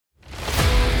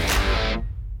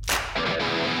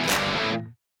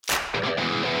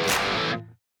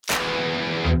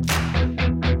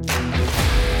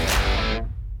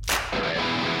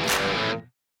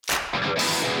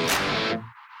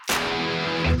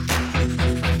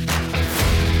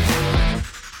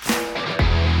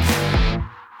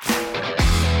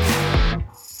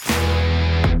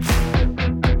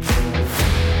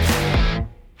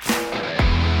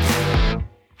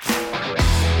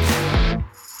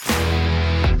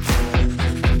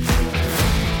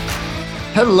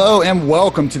Hello and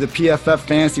welcome to the PFF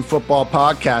Fantasy Football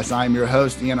Podcast. I'm your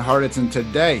host, Ian Hartitz, and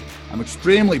today I'm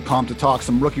extremely pumped to talk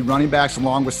some rookie running backs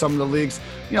along with some of the league's,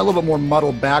 a little bit more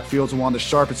muddled backfields and one of the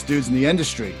sharpest dudes in the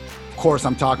industry. Of course,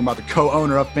 I'm talking about the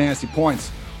co-owner of Fantasy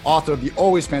Points, author of the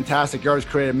always fantastic yards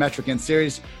created metric and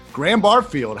series, Graham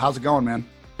Barfield. How's it going, man?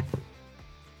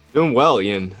 Doing well,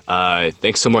 Ian.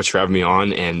 Thanks so much for having me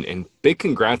on, and big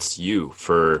congrats to you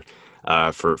for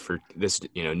this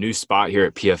new spot here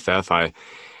at PFF.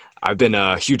 I've been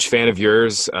a huge fan of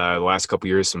yours the last couple of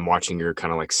years. I'm watching your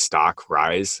kind of like stock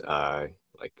rise,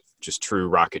 like just true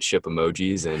rocket ship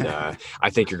emojis, and I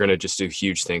think you're going to just do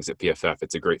huge things at PFF.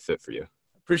 It's a great fit for you.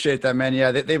 Appreciate that, man.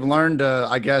 Yeah, they've learned,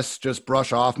 I guess, just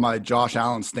brush off my Josh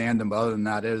Allen stand-in, but other than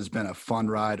that, it has been a fun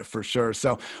ride for sure.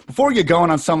 So before we get going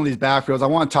on some of these backfields, I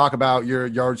want to talk about your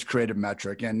yards created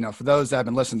metric. And for those that have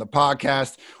been listening to the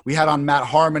podcast, we had on Matt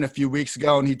Harmon a few weeks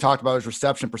ago, and he talked about his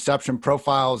reception perception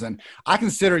profiles. And I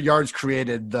consider yards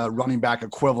created the running back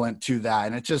equivalent to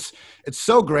that. And it's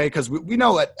so great because we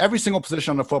know at every single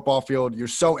position on the football field, you're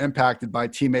so impacted by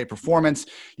teammate performance.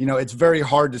 It's very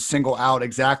hard to single out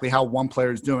exactly how one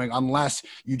player is doing unless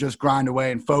you just grind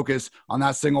away and focus on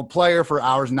that single player for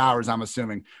hours and hours, I'm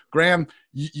assuming. Graham,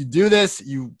 you do this,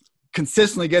 you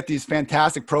consistently get these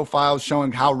fantastic profiles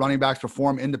showing how running backs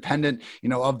perform independent,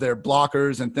 of their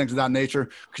blockers and things of that nature.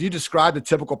 Could you describe the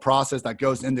typical process that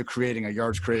goes into creating a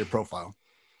yards created profile?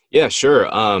 Yeah, sure.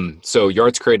 So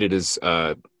yards created is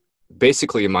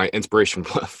basically my inspiration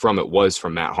from it was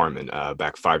from Matt Harmon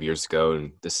back 5 years ago,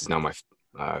 and this is now my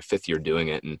fifth year doing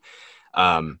it. And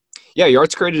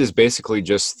yards created is basically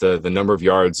just the number of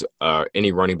yards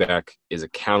any running back is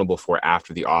accountable for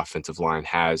after the offensive line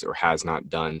has or has not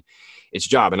done its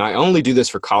job. And I only do this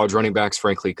for college running backs,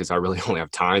 frankly, because I really only have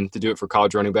time to do it for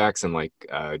college running backs in like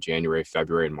January,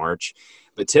 February, and March.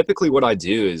 But typically what I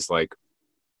do is like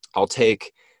I'll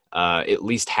take at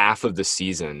least half of the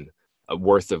season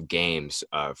worth of games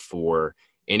for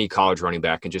any college running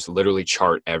back and just literally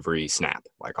chart every snap.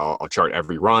 Like I'll chart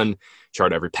every run,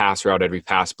 chart every pass route, every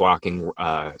pass blocking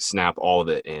snap, all of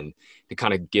it, and to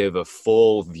kind of give a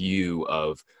full view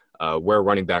of where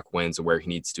running back wins and where he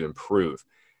needs to improve.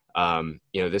 The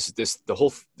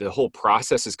whole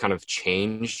process has kind of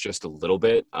changed just a little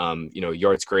bit.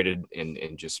 Yards created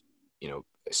and just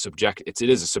it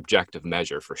is a subjective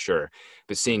measure for sure,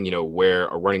 but seeing where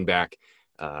a running back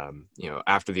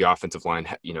after the offensive line,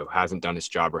 hasn't done his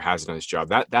job or hasn't done his job,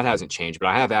 that hasn't changed, but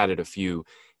I have added a few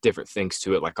different things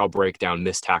to it. Like I'll break down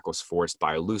missed tackles forced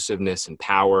by elusiveness and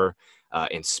power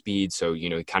and speed. So,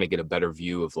 you kind of get a better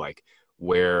view of like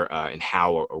where and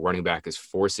how a running back is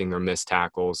forcing their missed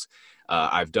tackles.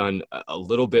 I've done a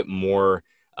little bit more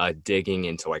digging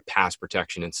into like pass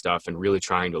protection and stuff and really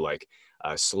trying to like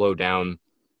slow down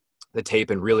the tape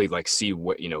and really like see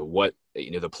where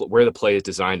the play is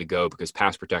designed to go, because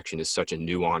pass protection is such a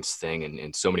nuanced thing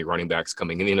and so many running backs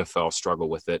coming in the NFL struggle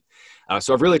with it.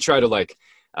 So I've really tried to like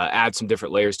add some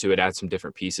different layers to it, add some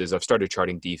different pieces. I've started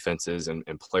charting defenses and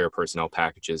player personnel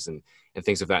packages and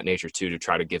things of that nature too, to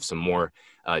try to give some more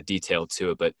detail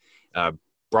to it. But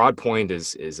broad point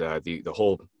is the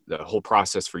whole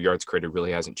process for yards created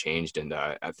really hasn't changed. And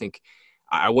I think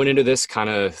I went into this kind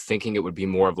of thinking it would be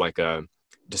more of like a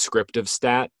descriptive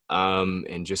stat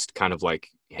and just kind of like,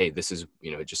 hey, this is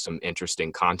just some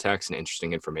interesting context and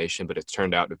interesting information, but it's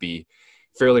turned out to be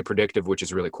fairly predictive, which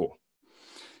is really cool.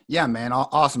 Yeah, man,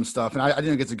 awesome stuff. And I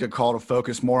think it's a good call to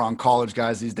focus more on college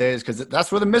guys these days, because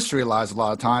that's where the mystery lies a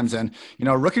lot of times. And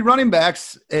rookie running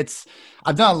backs,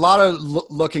 I've done a lot of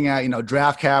looking at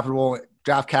draft capital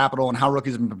and how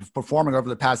rookies have been performing over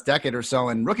the past decade or so.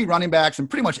 And rookie running backs in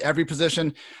pretty much every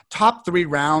position, top 3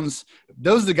 rounds,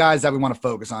 those are the guys that we want to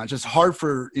focus on. It's just hard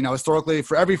for, historically,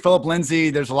 for every Phillip Lindsay,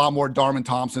 there's a lot more Darwin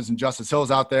Thompsons and Justice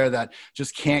Hills out there that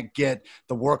just can't get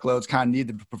the workloads kind of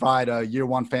needed to provide a year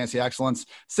one fantasy excellence.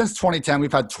 Since 2010,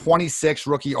 we've had 26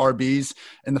 rookie RBs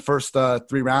in the first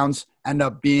 3 rounds. End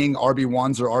up being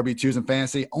RB1s or RB2s in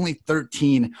fantasy, only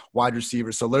 13 wide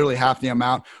receivers. So literally half the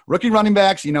amount. Rookie running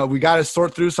backs, we got to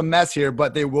sort through some mess here,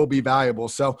 but they will be valuable.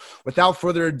 So without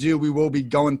further ado, we will be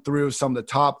going through some of the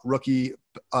top rookie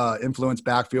influence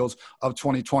backfields of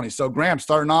 2020. So Graham,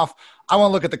 starting off, I want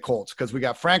to look at the Colts because we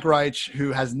got Frank Reich,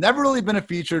 who has never really been a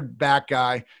featured back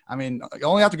guy. I mean, you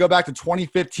only have to go back to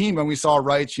 2015 when we saw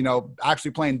Reich,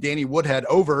 actually playing Danny Woodhead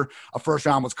over a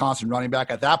first-round Wisconsin running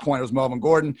back. At that point, it was Melvin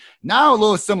Gordon. Now a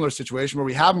little similar situation where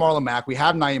we have Marlon Mack, we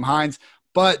have Nyheim Hines,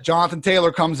 but Jonathan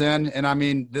Taylor comes in, and I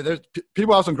mean, there's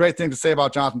people have some great things to say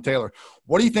about Jonathan Taylor.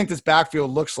 What do you think this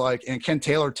backfield looks like, and can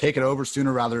Taylor take it over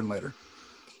sooner rather than later?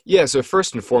 Yeah, so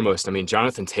first and foremost, I mean,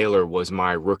 Jonathan Taylor was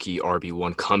my rookie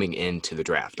RB1 coming into the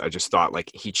draft. I just thought like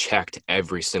he checked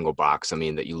every single box. I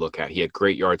mean, that you look at. He had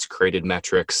great yards created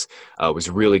metrics,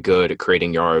 was really good at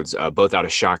creating yards, both out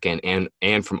of shotgun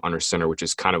and from under center, which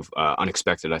is kind of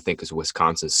unexpected, I think, because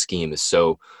Wisconsin's scheme is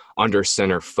so under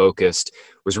center focused.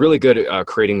 Was really good at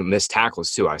creating missed tackles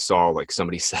too. I saw like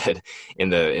somebody said in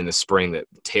the spring that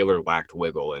Taylor lacked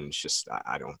wiggle, and it's just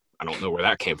I don't know where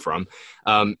that came from.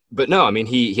 But no, I mean,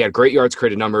 he had great yards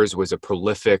created numbers, was a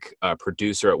prolific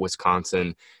producer at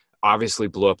Wisconsin, obviously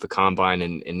blew up the combine.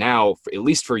 And now, at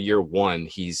least for year one,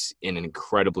 he's in an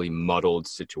incredibly muddled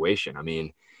situation. I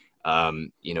mean,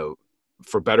 you know,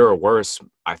 for better or worse,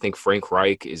 I think Frank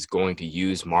Reich is going to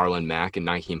use Marlon Mack and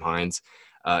Nyheim Hines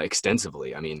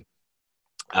extensively. I mean,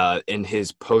 in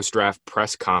his post-draft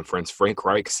press conference, Frank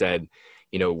Reich said,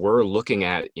 we're looking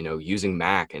at, using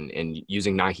Mack and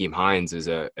using Nyheim Hines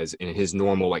as in his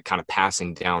normal, like kind of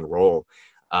passing down role.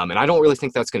 And I don't really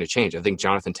think that's going to change. I think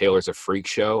Jonathan Taylor's a freak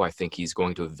show. I think he's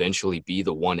going to eventually be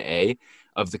the 1A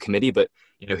of the committee, but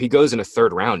he goes in a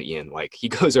third round, Ian, like he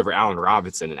goes over Allen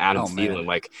Robinson and Adam Oh Thielen. man.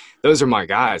 Like those are my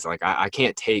guys. Like I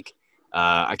can't take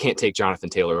Jonathan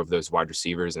Taylor over those wide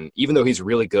receivers. And even though he's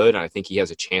really good, and I think he has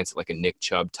a chance at like a Nick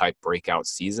Chubb type breakout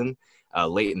season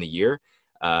late in the year,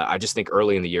 I just think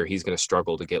early in the year he's going to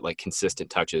struggle to get like consistent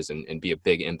touches and be a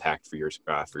big impact for your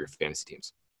fantasy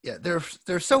teams. Yeah,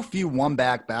 there's so few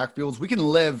one-back backfields. We can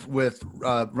live with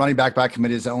running back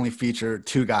committees that only feature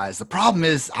two guys. The problem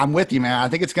is, I'm with you, man. I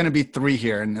think it's going to be three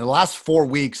here. And the last 4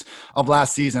 weeks of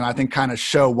last season, I think kind of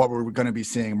show what we're going to be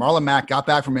seeing. Marlon Mack got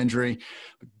back from injury.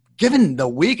 Given the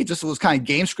week, it just was kind of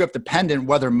game script dependent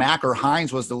whether Mack or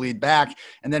Hines was the lead back.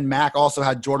 And then Mack also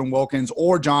had Jordan Wilkins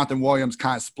or Jonathan Williams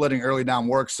kind of splitting early down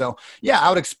work. So, yeah, I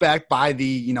would expect by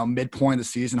the, midpoint of the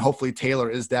season, hopefully Taylor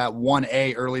is that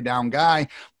 1A early down guy.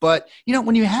 But,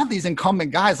 when you have these incumbent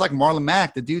guys like Marlon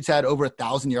Mack, the dude's had over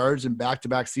 1,000 yards in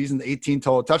back-to-back seasons, 18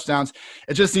 total touchdowns.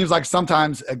 It just seems like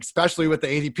sometimes, especially with the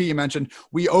ADP you mentioned,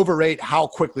 we overrate how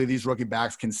quickly these rookie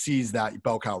backs can seize that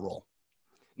bell cow role.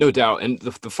 No doubt. And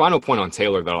the final point on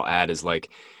Taylor that I'll add is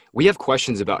like, we have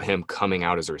questions about him coming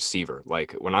out as a receiver.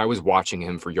 Like when I was watching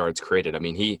him for yards created, I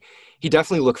mean, he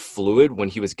definitely looked fluid when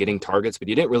he was getting targets, but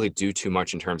he didn't really do too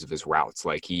much in terms of his routes.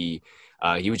 Like he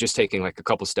was just taking like a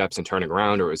couple steps and turning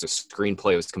around, or it was a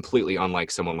screenplay. It was completely unlike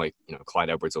someone like,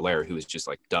 Clyde Edwards-Helaire, who was just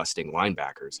like dusting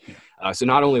linebackers. Yeah. So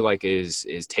not only like is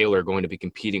Taylor going to be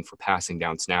competing for passing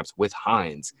down snaps with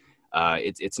Hines,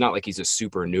 it's not like he's a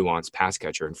super nuanced pass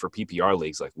catcher. And for PPR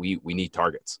leagues, like we need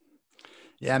targets.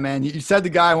 Yeah, man. You said the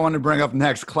guy I wanted to bring up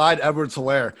next, Clyde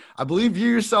Edwards-Helaire. I believe you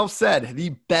yourself said the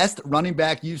best running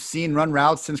back you've seen run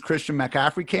routes since Christian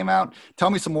McCaffrey came out. Tell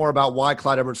me some more about why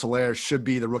Clyde Edwards-Helaire should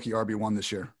be the rookie RB1 this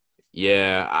year.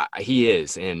 Yeah, he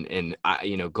is. And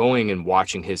I, going and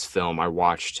watching his film, I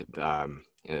watched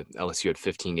LSU had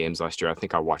 15 games last year. I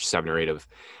think I watched 7 or 8 of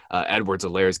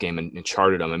Edwards-Helaire's game and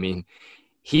charted him. I mean,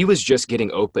 he was just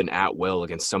getting open at will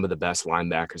against some of the best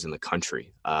linebackers in the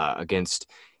country, against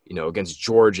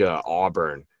Georgia,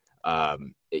 Auburn.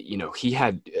 He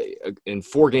had in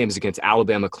 4 games against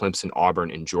Alabama, Clemson,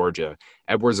 Auburn, and Georgia,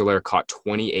 Edwards-Helaire caught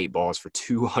 28 balls for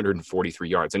 243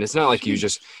 yards. And it's not like he was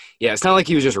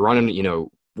just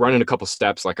running a couple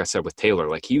steps, like I said, with Taylor.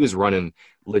 Like he was running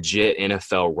legit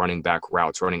NFL running back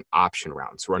routes, running option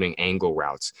routes, running angle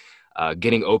routes.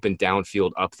 Getting open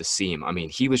downfield up the seam. I mean,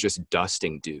 he was just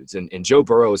dusting dudes. And Joe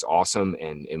Burrow is awesome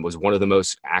and was one of the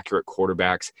most accurate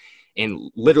quarterbacks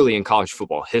literally in college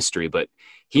football history. But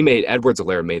he made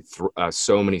Edwards-Helaire made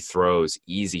so many throws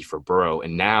easy for Burrow.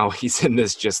 And now he's in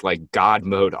this just like God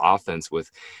mode offense with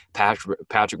Patrick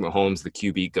Mahomes, the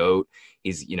QB GOAT.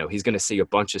 He's going to see a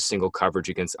bunch of single coverage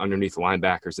against underneath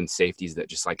linebackers and safeties that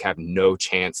just like have no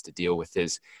chance to deal with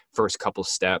his first couple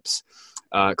steps.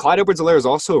 Clyde Edwards-Helaire is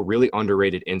also a really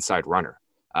underrated inside runner.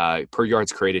 Per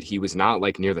yards created, he was not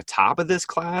like near the top of this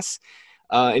class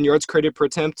in yards created per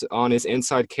attempt on his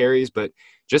inside carries, but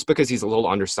just because he's a little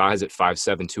undersized at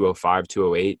 5'7", 205,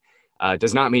 208,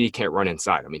 does not mean he can't run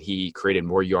inside. I mean, he created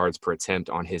more yards per attempt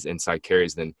on his inside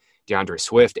carries than DeAndre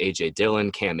Swift, A.J.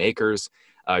 Dillon, Cam Akers.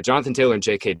 Jonathan Taylor and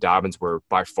J.K. Dobbins were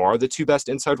by far the 2 best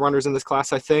inside runners in this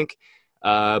class, I think.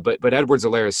 But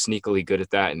Edwards-Helaire is sneakily good at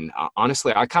that. And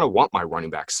honestly, I kind of want my running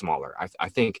back smaller. I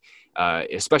think,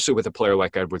 especially with a player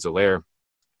like Edwards-Helaire,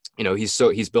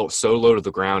 he's built so low to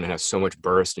the ground and has so much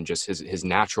burst, and just his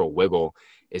natural wiggle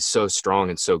is so strong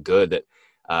and so good that,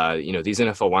 these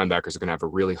NFL linebackers are going to have a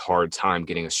really hard time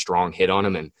getting a strong hit on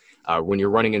him. And when you're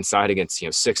running inside against,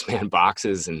 6-man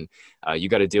boxes and you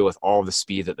got to deal with all the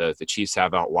speed that the Chiefs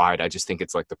have out wide, I just think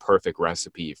it's like the perfect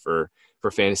recipe for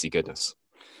fantasy goodness.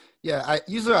 Yeah,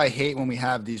 I hate when we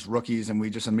have these rookies and we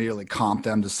just immediately comp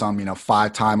them to some,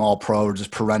 5-time all pro or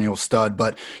just perennial stud.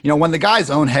 But, when the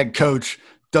guy's own head coach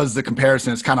does the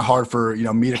comparison, it's kind of hard for,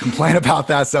 me to complain about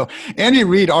that. So Andy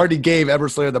Reid already gave Edward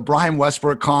Slater the Brian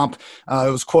Westbrook comp.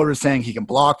 It was quoted saying he can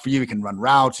block for you. He can run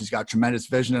routes. He's got tremendous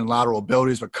vision and lateral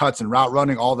abilities with cuts and route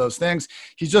running, all those things.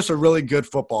 He's just a really good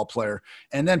football player.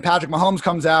 And then Patrick Mahomes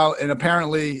comes out, and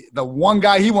apparently the one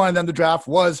guy he wanted them to draft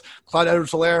was Clyde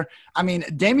Edwards-Helaire. I mean,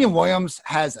 Damian Williams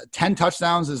has 10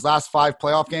 touchdowns his last 5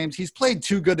 playoff games. He's played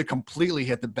too good to completely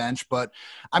hit the bench. But,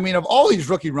 I mean, of all these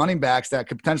rookie running backs that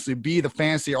could potentially be the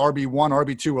fancy RB1,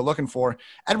 RB2 we're looking for,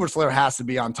 Edwards-Helaire has to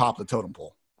be on top of the totem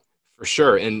pole. For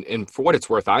sure. And for what it's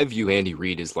worth, I view Andy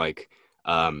Reid as like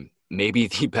maybe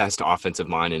the best offensive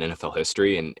mind in NFL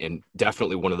history and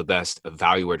definitely one of the best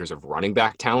evaluators of running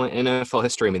back talent in NFL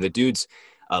history. I mean, the dude's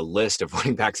list of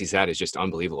running backs he's had is just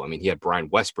unbelievable. I mean, he had Brian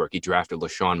Westbrook. He drafted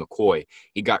LaShawn McCoy.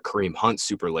 He got Kareem Hunt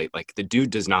super late. Like, the dude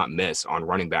does not miss on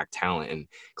running back talent. And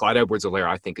Clyde Edwards-Helaire,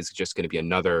 I think, is just going to be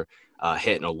another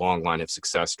hit in a long line of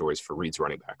success stories for Reid's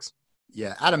running backs.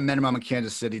 Yeah, at a minimum in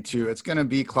Kansas City, too, it's going to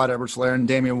be Clyde Edwards-Helaire and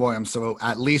Damian Williams. So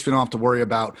at least we don't have to worry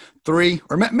about 3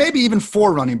 or maybe even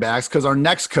 4 running backs, because our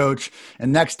next coach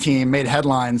and next team made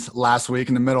headlines last week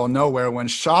in the middle of nowhere when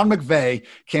Sean McVay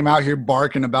came out here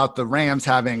barking about the Rams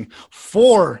having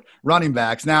 4 running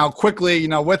backs. Now, quickly,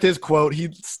 with his quote,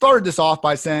 he started this off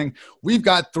by saying, we've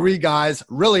got 3 guys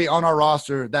really on our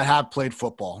roster that have played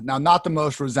football. Now, not the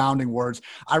most resounding words.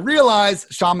 I realize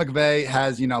Sean McVay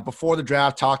has, before the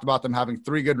draft, talked about them having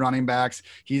 3 good running backs.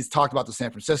 He's talked about the San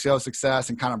Francisco success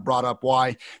and kind of brought up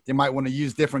why they might want to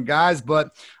use different guys.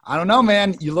 But I don't know,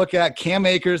 man. You look at Cam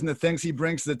Akers and the things he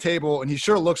brings to the table, and he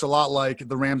sure looks a lot like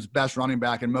the Rams' best running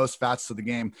back in most facets of the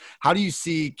game. How do you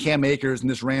see Cam Akers and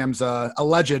this Rams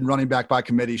alleged running back by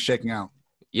committee shaking out?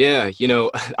 Yeah,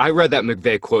 I read that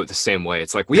McVay quote the same way.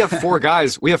 It's like, we have 4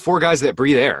 guys. We have 4 guys that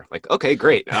breathe air. Like, okay,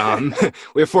 great.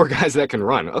 We have 4 guys that can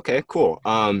run. Okay, cool.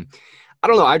 I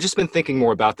don't know. I've just been thinking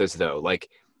more about this, though. Like,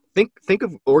 think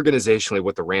of organizationally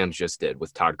what the Rams just did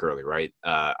with Todd Gurley, right?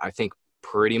 I think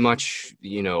pretty much,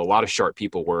 a lot of sharp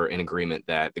people were in agreement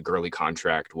that the Gurley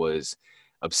contract was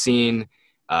obscene,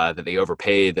 that they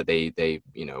overpaid, that they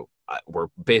were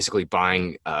basically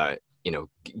buying,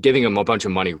 giving him a bunch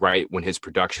of money right when his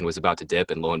production was about to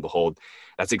dip. And lo and behold,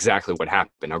 that's exactly what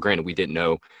happened. Now, granted, we didn't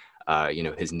know,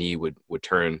 his knee would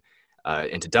turn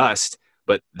into dust.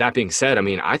 But that being said, I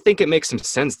mean, I think it makes some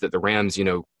sense that the Rams,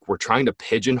 were trying to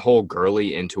pigeonhole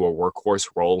Gurley into a workhorse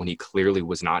role when he clearly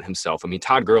was not himself. I mean,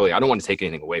 Todd Gurley, I don't want to take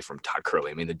anything away from Todd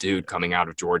Gurley. I mean, the dude coming out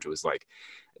of Georgia was like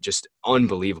just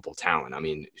unbelievable talent. I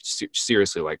mean,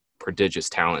 seriously, like prodigious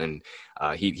talent.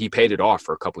 And he paid it off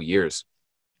for a couple years.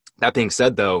 That being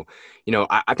said, though,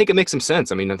 I think it makes some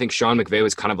sense. I mean, I think Sean McVay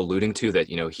was kind of alluding to that,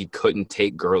 he couldn't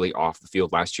take Gurley off the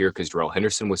field last year because Darrell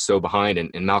Henderson was so behind,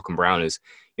 and Malcolm Brown is,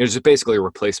 just basically a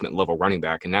replacement level running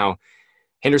back. And now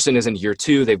Henderson is in year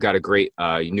 2. They've got a great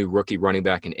new rookie running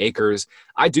back in Akers.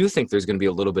 I do think there's going to be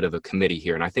a little bit of a committee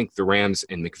here. And I think the Rams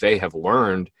and McVay have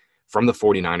learned from the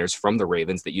 49ers, from the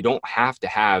Ravens, that you don't have to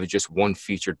have just one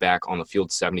featured back on the field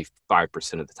 75%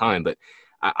 of the time. But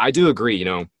I do agree,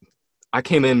 I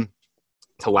came in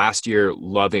to last year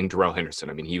loving Darrell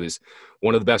Henderson. I mean, he was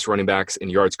one of the best running backs in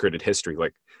yards created history,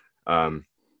 like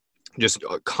just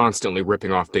constantly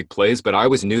ripping off big plays. But I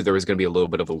always knew there was going to be a little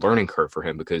bit of a learning curve for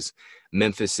him because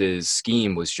Memphis's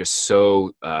scheme was just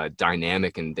so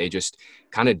dynamic, and they just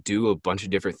kind of do a bunch of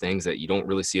different things that you don't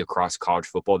really see across college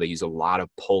football. They use a lot of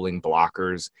pulling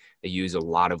blockers. They use a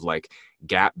lot of like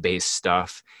gap-based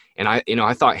stuff. And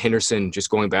I thought Henderson, just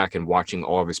going back and watching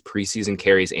all of his preseason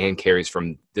carries and carries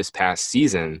from this past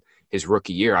season, his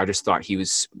rookie year, I just thought he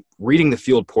was reading the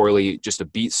field poorly, just a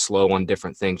beat slow on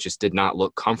different things, just did not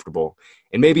look comfortable.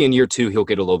 And maybe in year 2, he'll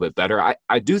get a little bit better.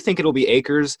 I do think it'll be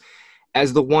Akers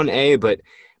as the 1A, but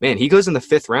man, he goes in the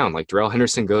 5th round. Like Darrell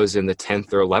Henderson goes in the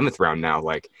 10th or 11th round now.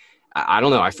 Like, I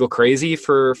don't know. I feel crazy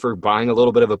for buying a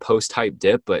little bit of a post-type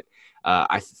dip, but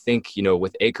I think,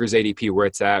 with Akers ADP where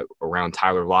it's at, around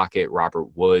Tyler Lockett,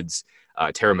 Robert Woods,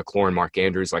 Terry McLaurin, Mark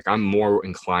Andrews, like I'm more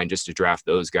inclined just to draft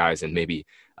those guys and maybe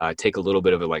take a little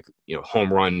bit of a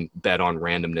home run bet on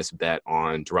randomness bet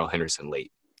on Darrell Henderson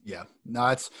late. Yeah, no,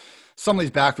 it's some of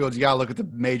these backfields, you got to look at the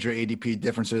major ADP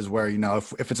differences where,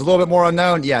 if it's a little bit more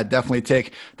unknown, yeah, definitely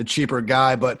take the cheaper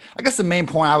guy. But I guess the main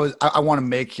point I want to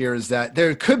make here is that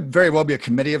there could very well be a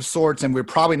committee of sorts, and we're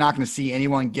probably not going to see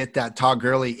anyone get that Todd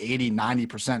Gurley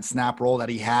 80-90% snap roll that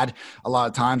he had a lot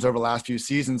of times over the last few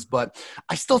seasons. But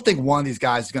I still think one of these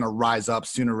guys is going to rise up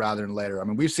sooner rather than later. I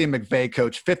mean, we've seen McVay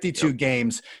coach 52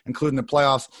 games, including the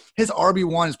playoffs. His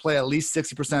RB1 has played at least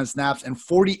 60% of snaps in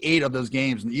 48 of those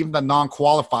games, and even the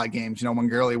non-qualified games, when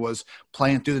Gurley was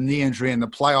playing through the knee injury in the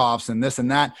playoffs and this and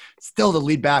that, still the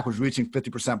lead back was reaching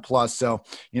 50% plus. So,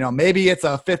 maybe it's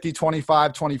a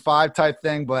 50-25-25 type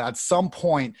thing, but at some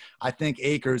point, I think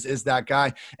Akers is that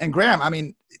guy. And Graham, I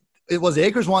mean, it was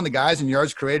Akers one of the guys in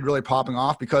yards created really popping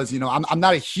off because, I'm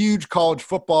not a huge college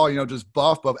football, just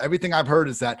buff, but everything I've heard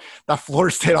is that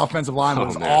Florida State offensive line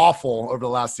was awful over the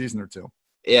last season or two.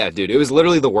 Yeah, dude, it was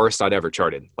literally the worst I'd ever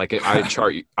charted. Like I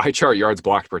chart yards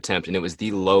blocked per attempt, and it was the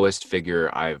lowest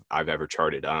figure I've ever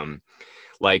charted.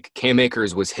 Like Cam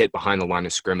Akers was hit behind the line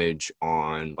of scrimmage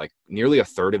on like nearly a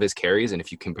third of his carries, and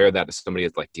if you compare that to somebody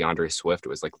like DeAndre Swift, it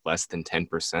was like less than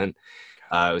 10%. It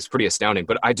was pretty astounding.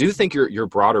 But I do think your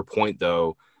broader point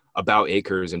though about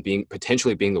Akers and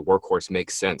potentially being the workhorse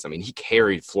makes sense. I mean, he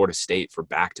carried Florida State for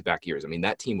back-to-back years. I mean,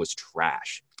 that team was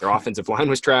trash. Their offensive line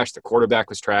was trash. Their quarterback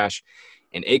was trash.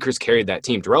 And Akers carried that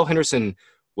team. Darrell Henderson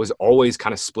was always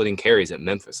kind of splitting carries at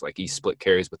Memphis. Like he split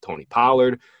carries with Tony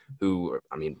Pollard, who,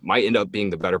 I mean, might end up being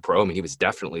the better pro. I mean, he was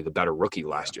definitely the better rookie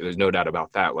last year. There's no doubt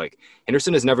about that. Like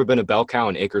Henderson has never been a bell cow,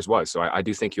 and Akers was. So I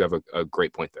do think you have a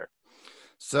great point there.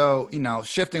 So,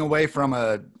 shifting away from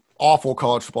a awful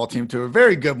college football team to a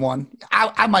very good one.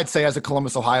 I might say as a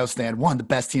Columbus, Ohio stand, one of the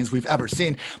best teams we've ever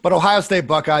seen. But Ohio State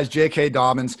Buckeyes, J.K.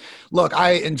 Dobbins. Look,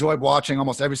 I enjoyed watching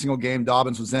almost every single game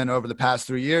Dobbins was in over the past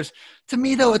 3 years. To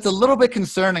me, though, it's a little bit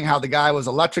concerning how the guy was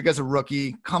electric as a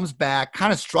rookie, comes back,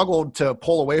 kind of struggled to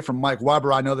pull away from Mike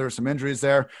Weber. I know there were some injuries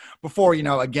there before,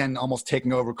 again, almost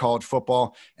taking over college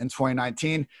football in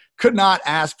 2019. Could not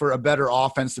ask for a better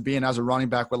offense to be in as a running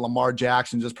back with Lamar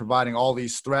Jackson just providing all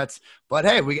these threats. But,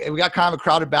 hey, we got kind of a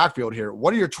crowded backfield here.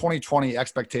 What are your 2020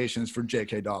 expectations for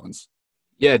J.K. Dobbins?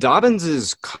 Yeah,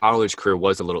 Dobbins' college career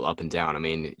was a little up and down. I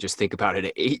mean, just think about it.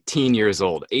 At 18 years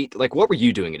old, what were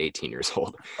you doing at 18 years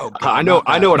old? Oh, God, I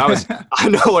know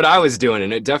what I was doing,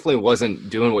 and it definitely wasn't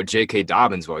doing what J.K.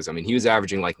 Dobbins was. I mean, he was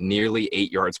averaging like nearly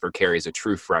 8 yards per carry as a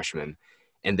true freshman,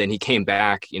 and then he came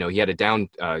back. He had a down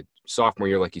sophomore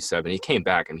year, like you said, and he came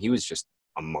back, and he was just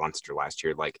a monster last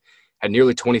year. Like, had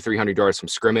nearly 2,300 yards from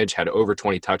scrimmage, had over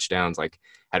 20 touchdowns, like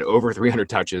had over 300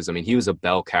 touches. I mean, he was a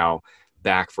bell cow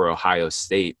back for Ohio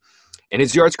State, and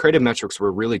his yards created metrics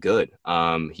were really good.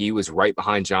 He was right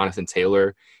behind Jonathan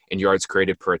Taylor in yards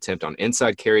created per attempt on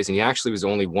inside carries, and he actually was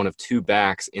only one of two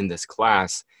backs in this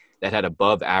class that had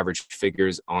above average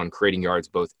figures on creating yards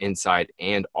both inside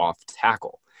and off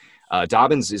tackle.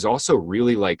 Dobbins is also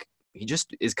really he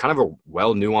just is kind of a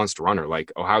well-nuanced runner.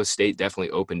 Like Ohio State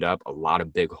definitely opened up a lot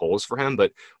of big holes for him,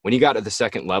 but when he got to the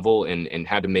second level and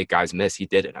had to make guys miss, he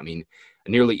did it. I mean, a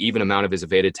nearly even amount of his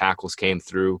evaded tackles came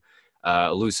through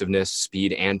elusiveness,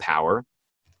 speed, and power.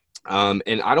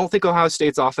 And I don't think Ohio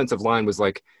State's offensive line was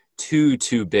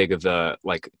too big of a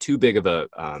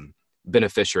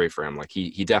beneficiary for him. Like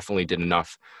he definitely did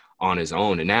enough on his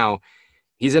own. And now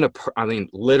he's in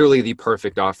literally the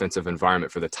perfect offensive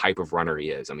environment for the type of runner he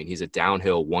is. I mean, he's a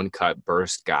downhill, one-cut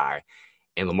burst guy.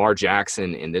 And Lamar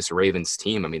Jackson and this Ravens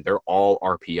team, I mean, they're all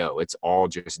RPO. It's all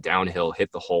just downhill, hit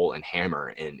the hole, and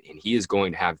hammer. And he is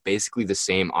going to have basically the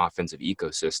same offensive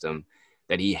ecosystem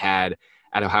that he had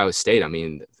at Ohio State. I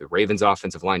mean, the Ravens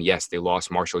offensive line, yes, they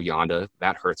lost Marshall Yanda.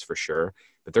 That hurts for sure.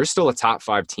 But they're still a top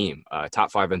 5 team,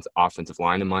 top 5 offensive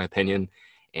line, in my opinion.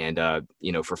 And,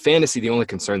 for fantasy, the only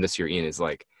concern this year, Ian, is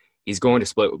he's going to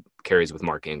split carries with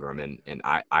Mark Ingram. And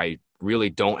I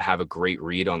really don't have a great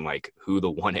read on who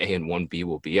the 1A and 1B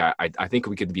will be. I think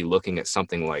we could be looking at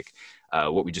something like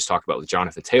what we just talked about with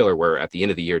Jonathan Taylor, where at the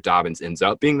end of the year, Dobbins ends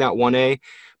up being that 1A,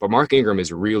 but Mark Ingram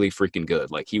is really freaking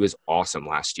good. He was awesome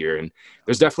last year, and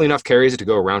there's definitely enough carries to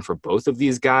go around for both of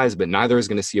these guys, but neither is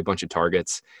going to see a bunch of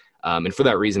targets. And for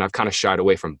that reason, I've kind of shied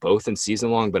away from both in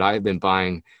season long, but I have been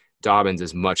buying Dobbins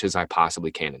as much as I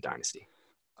possibly can in Dynasty.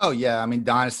 Oh, yeah. I mean,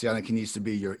 Dynasty, I think he needs to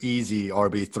be your easy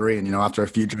RB3. And, after a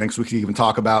few drinks, we can even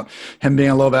talk about him being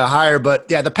a little bit higher. But,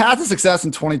 yeah, the path to success in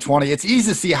 2020, it's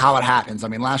easy to see how it happens. I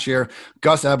mean, last year,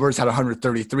 Gus Edwards had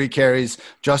 133 carries.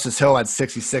 Justice Hill had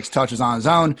 66 touches on his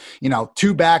own.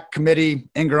 2-back committee,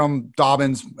 Ingram,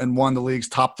 Dobbins, and one of the league's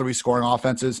top 3 scoring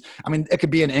offenses. I mean, it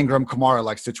could be an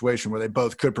Ingram-Kamara-like situation where they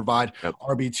both could provide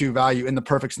RB2 value in the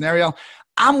perfect scenario.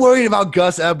 I'm worried about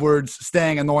Gus Edwards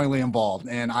staying annoyingly involved.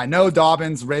 And I know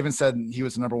Dobbins, Ravens said he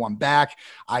was the number one back.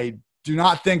 I do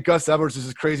not think Gus Edwards is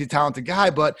a crazy talented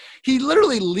guy, but he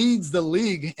literally leads the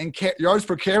league in yards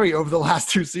per carry over the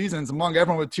last 2 seasons among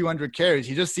everyone with 200 carries.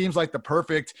 He just seems like the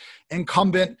perfect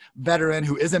incumbent veteran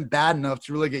who isn't bad enough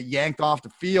to really get yanked off the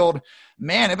field.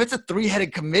 Man, if it's a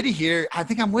 3-headed committee here, I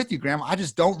think I'm with you, Graham. I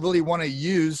just don't really want to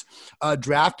use a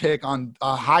draft pick on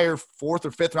a higher 4th or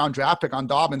 5th round draft pick on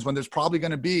Dobbins when there's probably going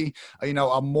to be,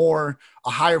 a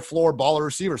higher floor baller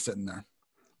receiver sitting there.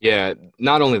 Yeah,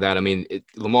 not only that, I mean,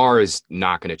 Lamar is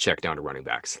not going to check down to running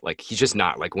backs. Like, he's just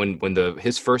not. Like, when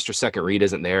his first or second read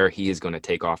isn't there, he is going to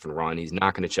take off and run. He's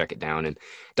not going to check it down. And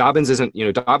Dobbins is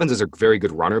a very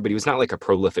good runner, but he was not like a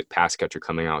prolific pass catcher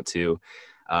coming out too.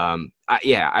 At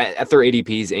their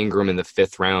ADPs, Ingram in the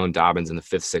 5th round, Dobbins in the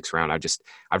 5th, 6th round. I've just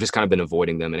kind of been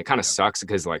avoiding them, and it kind of sucks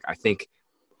because, like, I think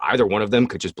either one of them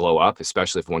could just blow up,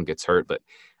 especially if one gets hurt. But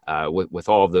with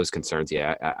all of those concerns,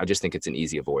 I just think it's an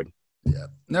easy avoid. Yeah,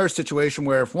 there's a situation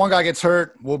where if one guy gets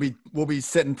hurt, we'll be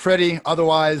sitting pretty.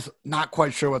 Otherwise, not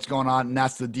quite sure what's going on, and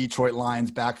that's the Detroit Lions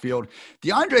backfield.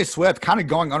 DeAndre Swift kind of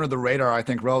going under the radar, I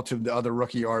think, relative to the other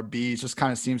rookie RBs. Just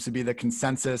kind of seems to be the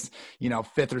consensus,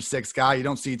 5th or 6th guy. You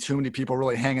don't see too many people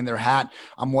really hanging their hat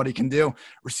on what he can do.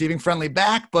 Receiving friendly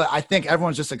back, but I think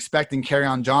everyone's just expecting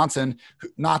Kerryon Johnson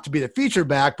not to be the feature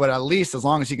back, but at least as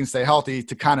long as he can stay healthy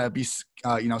to kind of be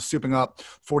souping up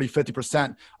 40,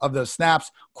 50% of those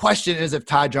snaps. Question is if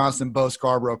Ty Johnson and Bo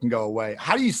Scarborough can go away.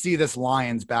 How do you see this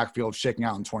Lions backfield shaking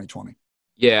out in 2020?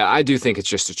 Yeah, I do think it's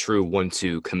just a true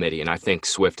 1-2 committee, and I think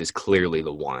Swift is clearly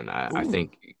the one. I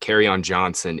think Kerryon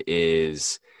Johnson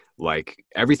is like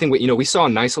everything. We saw a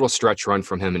nice little stretch run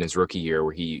from him in his rookie year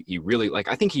where he really, like,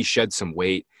 I think he shed some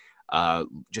weight,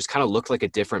 just kind of looked like a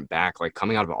different back. Like,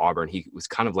 coming out of Auburn, he was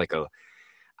kind of like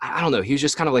I don't know. He was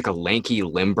just kind of like a lanky,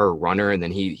 limber runner. And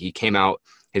then he came out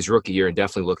his rookie year and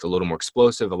definitely looked a little more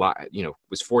explosive,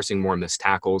 was forcing more missed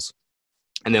tackles.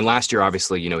 And then last year,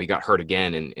 obviously, he got hurt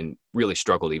again and really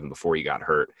struggled even before he got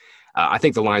hurt. I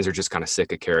think the Lions are just kind of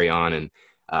sick of Kerryon, and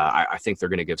I think they're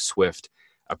going to give Swift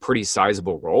a pretty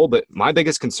sizable role. But my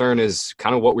biggest concern is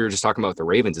kind of what we were just talking about with the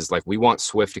Ravens is, like, we want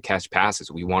Swift to catch passes.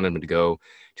 We want him to go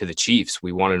to the Chiefs.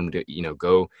 We want him to,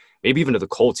 go maybe even to the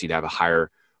Colts. He'd have a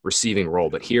higher receiving role.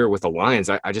 But here with the Lions,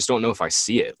 I just don't know if I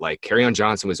see it. Like, Kerryon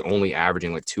Johnson was only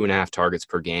averaging like 2.5 targets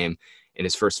per game in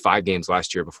his first 5 games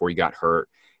last year before he got hurt.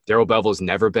 Darrell Bevell's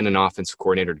never been an offensive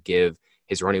coordinator to give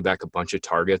his running back a bunch of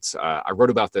targets. I wrote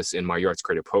about this in my yards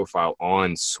created profile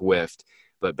on Swift,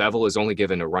 but Bevell has only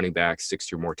given a running back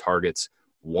 60 or more targets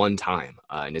one time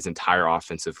in his entire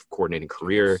offensive coordinating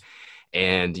career.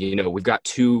 And, we've got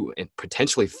 2 and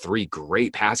potentially 3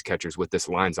 great pass catchers with this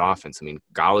Lions offense. I mean,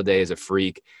 Galladay is a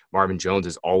freak. Marvin Jones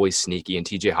is always sneaky. And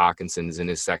TJ Hawkinson is in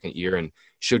his 2nd year and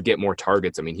should get more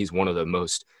targets. I mean, he's one of the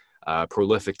most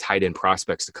prolific tight end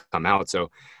prospects to come out.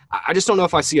 So I just don't know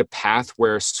if I see a path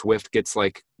where Swift gets,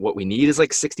 like, what we need is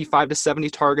like 65 to 70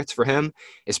 targets for him,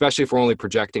 especially if we're only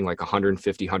projecting like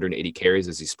 150, 180 carries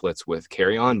as he splits with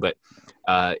Kerryon. But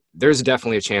there's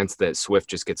definitely a chance that Swift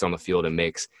just gets on the field and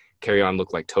makes Kerryon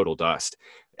look like total dust.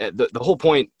 The whole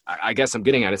point, I guess I'm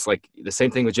getting at, it's like the same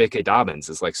thing with J.K. Dobbins.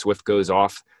 It's like Swift goes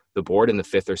off the board in the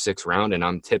 5th or 6th round, and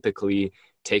I'm typically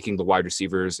taking the wide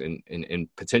receivers and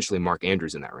potentially Mark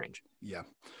Andrews in that range.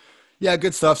 Yeah,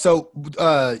 good stuff. So,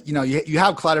 you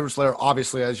have Clyde Edwards-Helaire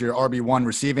obviously as your RB1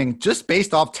 receiving. Just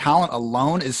based off talent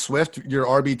alone, is Swift your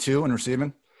RB2 in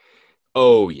receiving?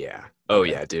 Oh, yeah.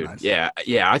 Yeah, dude. Nice.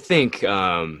 Yeah.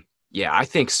 I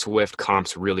think Swift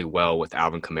comps really well with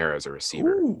Alvin Kamara as a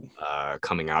receiver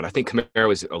coming out. I think Kamara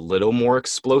was a little more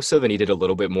explosive, and he did a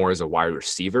little bit more as a wide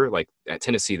receiver. Like at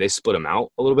Tennessee, they split him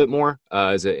out a little bit more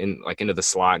into the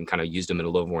slot and kind of used him in a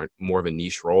little more of a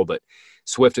niche role. But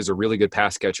Swift is a really good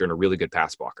pass catcher and a really good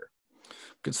pass blocker.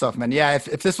 Good stuff, man. Yeah,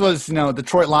 if this was,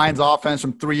 Detroit Lions offense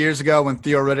from 3 years ago when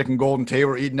Theo Riddick and Golden Tate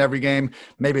were eating every game,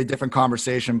 maybe a different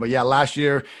conversation. But yeah, last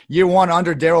year 1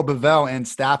 under Darrell Bevell and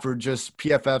Stafford, just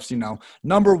PFF's,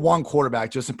 number 1 quarterback,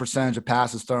 just in percentage of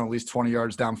passes thrown at least 20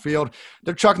 yards downfield.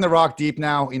 They're chucking the rock deep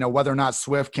now. Whether or not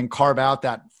Swift can carve out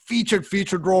that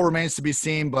featured role remains to be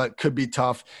seen, but could be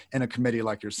tough in a committee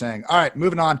like you're saying. All right,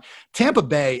 moving on. Tampa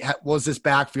Bay was this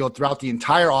backfield throughout the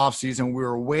entire offseason. We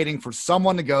were waiting for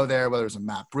someone to go there, whether it was a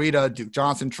Matt Breida, Duke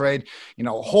Johnson trade, a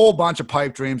whole bunch of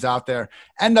pipe dreams out there.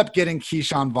 End up getting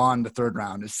Keyshawn Vaughn in the 3rd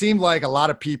round. It seemed like a lot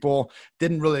of people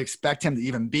didn't really expect him to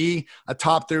even be a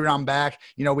top 3-round back.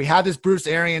 We had this Bruce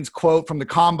Arians quote from the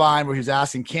Combine where he was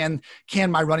asking, can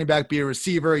my running back be a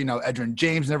receiver? Edgerrin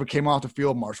James never came off the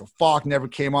field. Marshall Faulk never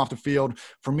came off off the field.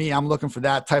 For me, I'm looking for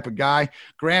that type of guy.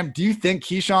 Graham, do you think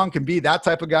Keyshawn can be that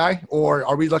type of guy, or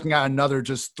are we looking at another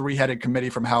just three-headed committee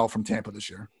from hell from Tampa this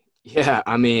year? Yeah,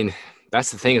 I mean,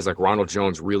 that's the thing is like Ronald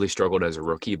Jones really struggled as a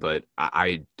rookie, but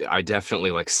I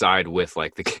definitely like side with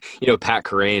like the Pat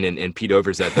Kerrane and Pete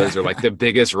Overzet. Those are like the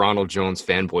biggest Ronald Jones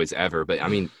fanboys ever. But I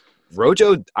mean,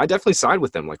 Rojo, I definitely side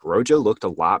with them. Like Rojo looked a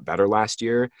lot better last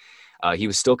year. He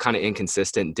was still kind of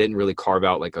inconsistent, didn't really carve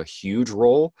out like a huge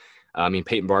role. I mean,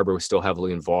 Peyton Barber was still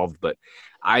heavily involved, but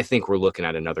I think we're looking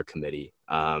at another committee.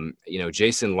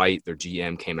 Jason Light, their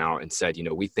GM, came out and said,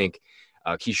 we think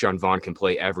Keyshawn Vaughn can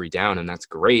play every down, and that's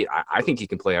great. I think he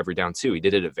can play every down too. He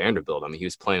did it at Vanderbilt. I mean, he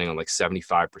was playing on like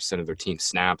 75% of their team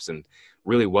snaps and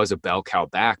really was a bell cow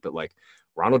back. But like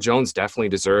Ronald Jones definitely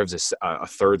deserves a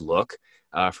third look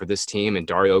for this team. And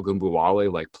Dario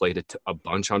Ogunbowale like played a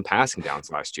bunch on passing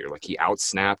downs last year. Like he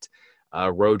outsnapped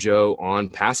Rojo on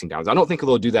passing downs. I don't think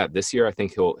he'll do that this year. I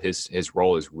think his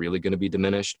role is really going to be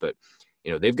diminished. But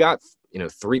they've got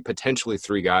potentially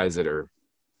three guys that are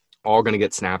all going to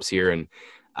get snaps here. And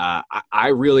I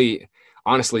really,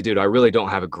 honestly, dude, I really don't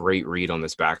have a great read on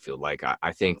this backfield. Like,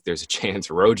 I think there's a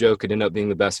chance Rojo could end up being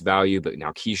the best value, but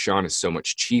now Keyshawn is so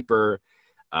much cheaper.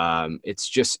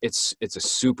 It's a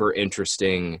super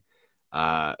interesting,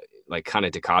 like kind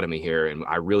of dichotomy here. And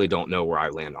I really don't know where I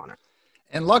land on it.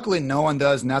 And luckily no one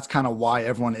does, and that's kind of why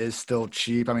everyone is still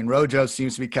cheap. I mean, Rojo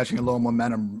seems to be catching a little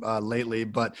momentum lately,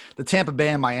 but the Tampa Bay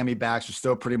and Miami backs are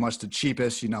still pretty much the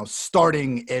cheapest,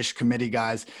 starting-ish committee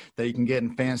guys that you can get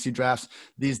in fantasy drafts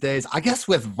these days. I guess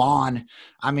with Vaughn,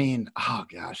 I mean, oh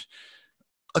gosh.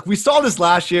 Like we saw this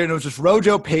last year, and it was just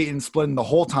Rojo Payton splitting the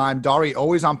whole time. Dari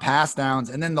always on pass downs.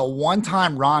 And then the one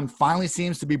time Ron finally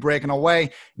seems to be breaking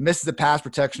away, misses the pass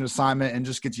protection assignment, and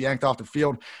just gets yanked off the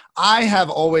field. I have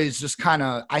always just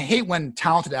I hate when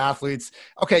talented athletes,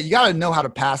 okay, you got to know how to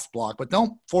pass block, but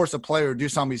don't force a player to do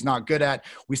something he's not good at.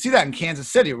 We see that in Kansas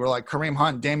City where like Kareem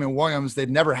Hunt, Damian Williams, they've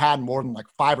never had more than like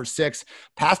 5 or 6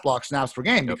 pass block snaps per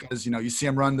game because, you see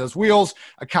them run those wheels,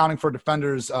 accounting for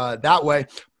defenders that way.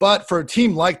 But for a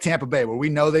team like Tampa Bay, where we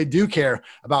know they do care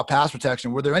about pass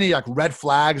protection, were there any like red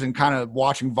flags and kind of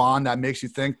watching Vaughn that makes you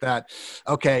think that,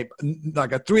 okay,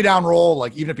 like a 3-down roll,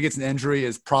 like even if he gets an injury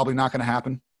is probably not going to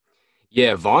happen?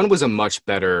 Yeah, Vaughn was a much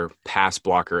better pass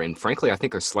blocker and frankly, I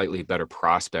think a slightly better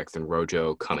prospect than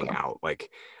Rojo coming out.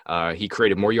 Like he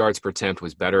created more yards per attempt,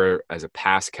 was better as a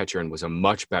pass catcher, and was a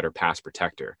much better pass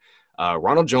protector.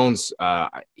 Ronald Jones,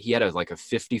 he had a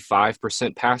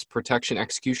 55% pass protection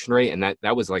execution rate, and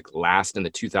that was like last in the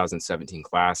 2017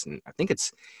 class. And I think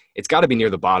it's got to be near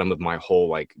the bottom of my whole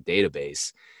like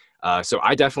database. So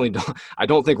I definitely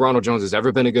don't think Ronald Jones has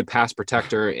ever been a good pass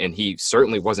protector, and he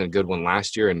certainly wasn't a good one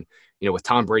last year. And with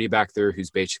Tom Brady back there, who's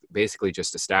basically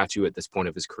just a statue at this point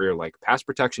of his career, like pass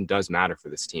protection does matter for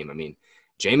this team. I mean,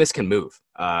 Jameis can move,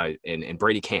 and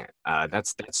Brady can't.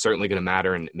 That's certainly going to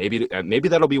matter, and maybe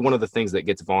that'll be one of the things that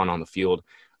gets Vaughn on the field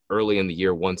early in the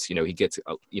year once he gets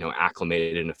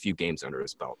acclimated in a few games under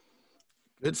his belt.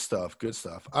 Good stuff. Good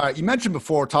stuff. All right. You mentioned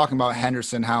before talking about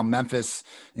Henderson, how Memphis,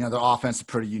 their offense is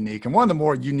pretty unique. And one of the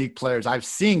more unique players I've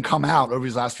seen come out over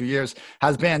these last few years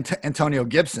has been Antonio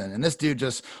Gibson. And this dude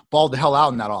just balled the hell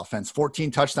out in that offense. 14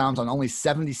 touchdowns on only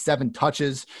 77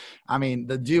 touches. I mean,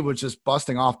 the dude was just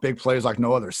busting off big plays like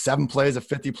no other. 7 plays of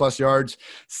 50-plus yards,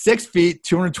 6 feet,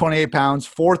 228 pounds,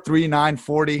 4'3",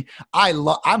 940.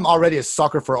 I'm already a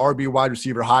sucker for RB wide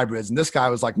receiver hybrids. And this guy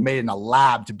was like made in a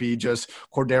lab to be just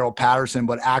Cordero Patterson,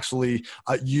 but actually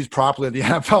used properly at the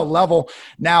NFL level.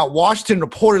 Now, Washington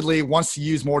reportedly wants to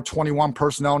use more 21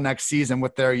 personnel next season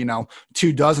with their, 24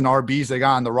 RBs they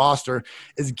got on the roster.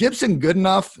 Is Gibson good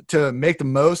enough to make the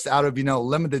most out of,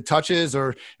 limited touches,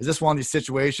 or is this one of these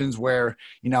situations where,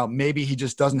 maybe he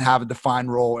just doesn't have a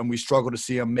defined role and we struggle to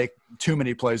see him make too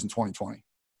many plays in 2020?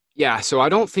 Yeah, so I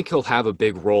don't think he'll have a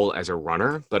big role as a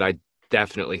runner, but I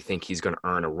definitely think he's going to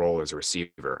earn a role as a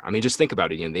receiver. I mean, just think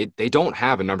about it. They don't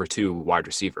have a number 2 wide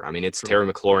receiver. I mean, it's Terry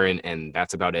McLaurin, and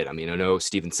that's about it. I mean, I know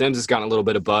Steven Sims has gotten a little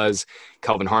bit of buzz.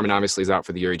 Kelvin Harmon obviously is out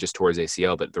for the year. He just tore his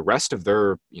ACL, but the rest of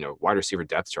their, wide receiver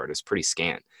depth chart is pretty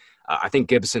scant. I think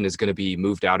Gibson is going to be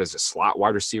moved out as a slot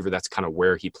wide receiver. That's kind of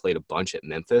where he played a bunch at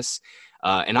Memphis.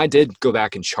 And I did go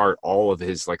back and chart all of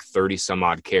his 30 some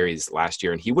odd carries last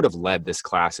year, and he would have led this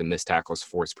class in missed tackles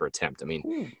forced per attempt. I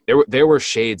mean, there were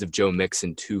shades of Joe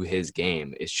Mixon to his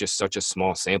game. It's just such a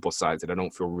small sample size that I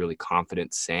don't feel really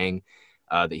confident saying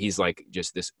that he's like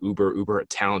just this uber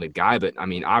talented guy. But I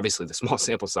mean, obviously the small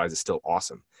sample size is still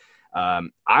awesome.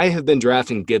 I have been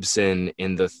drafting Gibson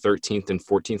in the 13th and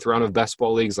 14th round of best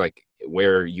ball leagues, like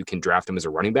where you can draft him as a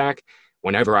running back,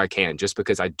 whenever I can, just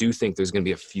because I do think there's going to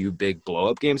be a few big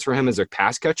blow-up games for him as a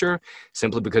pass catcher,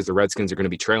 simply because the Redskins are going to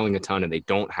be trailing a ton and they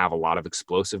don't have a lot of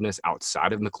explosiveness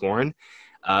outside of McLaurin.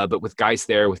 But with Geis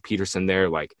there, with Peterson there,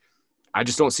 like, I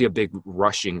just don't see a big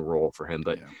rushing role for him.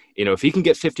 But, if he can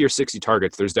get 50 or 60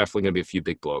 targets, there's definitely going to be a few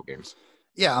big blow-up games.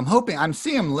 Yeah, I'm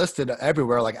seeing him listed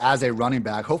everywhere, like as a running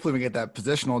back. Hopefully we get that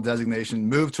positional designation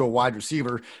moved to a wide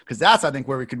receiver, because that's, I think,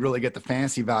 where we could really get the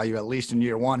fantasy value, at least in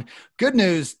year one. Good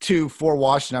news, too, for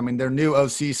Washington. I mean, their new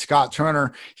OC, Scott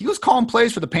Turner, he was calling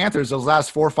plays for the Panthers those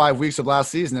last 4 or 5 weeks of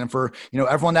last season. And for,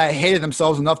 everyone that hated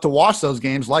themselves enough to watch those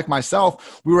games, like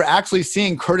myself, we were actually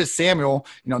seeing Curtis Samuel,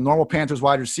 normal Panthers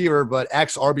wide receiver, but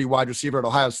ex-RB wide receiver at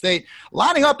Ohio State,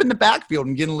 lining up in the backfield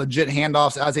and getting legit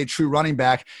handoffs as a true running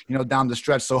back, down the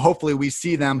stretch. So hopefully we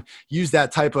see them use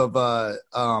that type of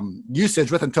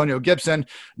usage with Antonio Gibson.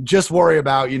 Just worry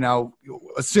about,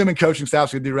 assuming coaching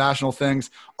staffs can do rational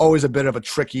things, always a bit of a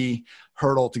tricky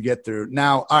hurdle to get through.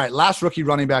 Now, all right, last rookie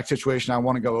running back situation I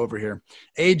want to go over here.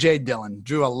 A.J. Dillon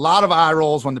drew a lot of eye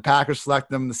rolls when the Packers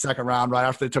selected him in the second round, right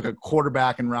after they took a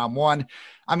quarterback in round one.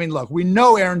 I mean, look, we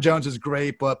know Aaron Jones is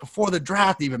great, but before the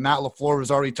draft, even Matt LaFleur was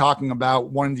already talking about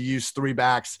wanting to use 3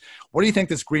 backs. What do you think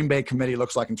this Green Bay committee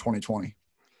looks like in 2020?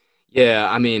 Yeah,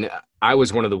 I mean, I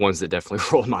was one of the ones that definitely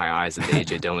rolled my eyes at the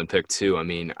A.J. Dillon pick too. I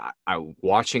mean, I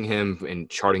watching him and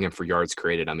charting him for yards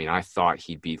created, I mean, I thought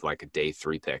he'd be like a day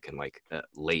 3 pick and like a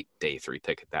late day 3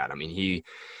 pick at that. I mean, he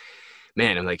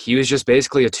was just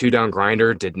basically a 2-down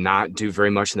grinder, did not do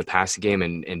very much in the passing game,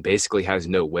 and basically has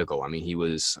no wiggle. I mean, he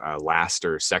was last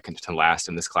or second to last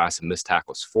in this class in missed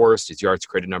tackles forced. His yards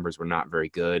created numbers were not very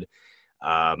good.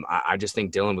 I just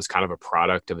think Dillon was kind of a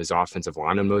product of his offensive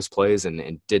line in most plays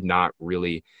and did not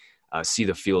really see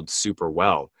the field super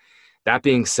well. That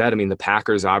being said, I mean, the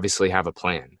Packers obviously have a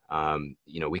plan.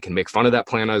 We can make fun of that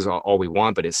plan as all we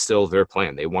want, but it's still their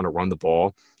plan. They want to run the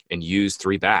ball and use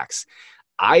 3 backs.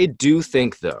 I do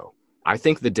think, though,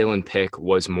 the Dillon pick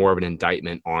was more of an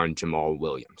indictment on Jamal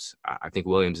Williams. I think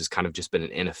Williams has kind of just been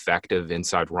an ineffective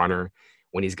inside runner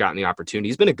when he's gotten the opportunity.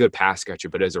 He's been a good pass catcher,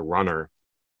 but as a runner,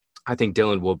 I think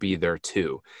Dillon will be there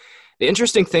too. The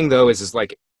interesting thing, though, is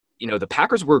like, the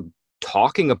Packers were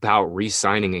talking about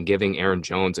re-signing and giving Aaron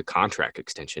Jones a contract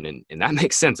extension, and that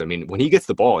makes sense. I mean, when he gets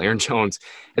the ball, Aaron Jones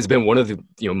has been one of the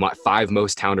 5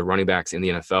 most talented running backs in the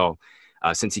NFL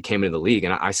since he came into the league,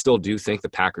 and I still do think the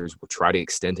Packers will try to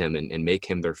extend him and make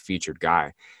him their featured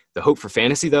guy. The hope for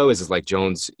fantasy, though, is like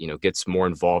Jones, gets more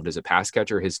involved as a pass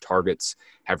catcher. His targets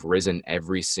have risen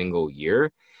every single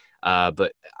year.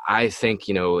 But I think,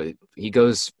 Aaron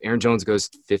Jones goes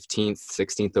 15th,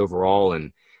 16th overall.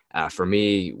 And for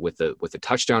me, with the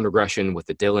touchdown regression, with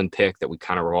the Dillon pick that we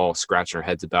kind of were all scratching our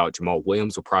heads about, Jamal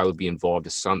Williams will probably be involved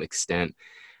to some extent.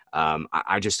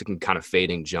 I just am kind of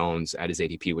fading Jones at his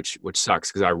ADP, which sucks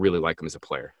because I really like him as a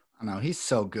player. I know he's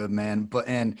so good, man.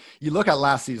 And you look at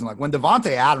last season, like when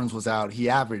Devontae Adams was out,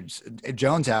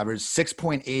 Jones averaged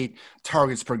 6.8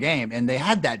 targets per game. And they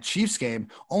had that Chiefs game,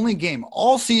 only game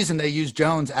all season. They used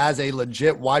Jones as a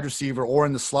legit wide receiver or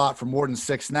in the slot for more than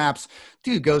 6 snaps.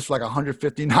 Dude goes for like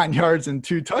 159 yards and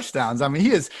 2 touchdowns. I mean,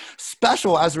 he is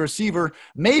special as a receiver.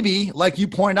 Maybe, like you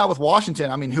pointed out with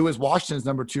Washington, I mean, who is Washington's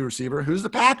number 2 receiver? Who's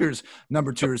the Packers'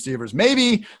 number 2 receivers?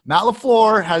 Maybe Matt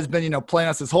LaFleur has been, playing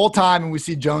us this whole time, and we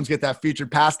see Jones get that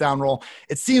featured pass down role.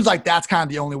 It seems like that's kind of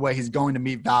the only way he's going to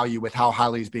meet value with how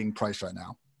highly he's being priced right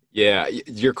now. Yeah,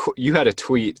 you had a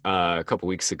tweet a couple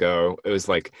weeks ago. It was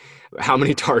like, how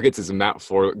many targets is Matt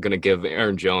LaFleur going to give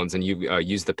Aaron Jones? And you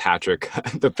used the Patrick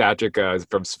from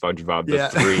SpongeBob, the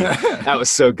 3. That was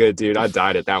so good, dude. I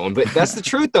died at that one. But that's the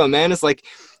truth, though, man. It's like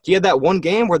he had that one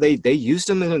game where they used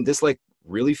him in this like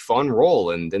really fun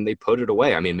role, and then they put it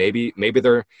away. I mean, maybe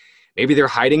they're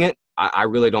hiding it. I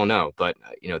really don't know. But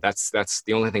that's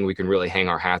the only thing we can really hang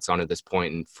our hats on at this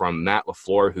point. And from Matt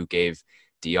LaFleur, who gave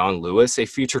Dion Lewis a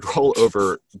featured role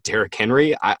over Derrick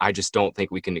Henry, I just don't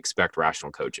think we can expect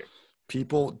rational coaching.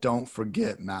 People don't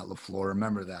forget Matt LaFleur.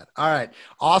 Remember that. All right.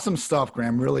 Awesome stuff,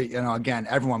 Graham. Really, again,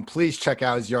 everyone, please check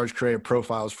out his yards created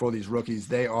profiles for these rookies.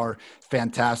 They are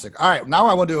fantastic. All right. Now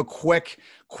I want to do a quick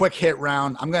hit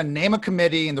round. I'm going to name a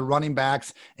committee and the running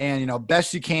backs and,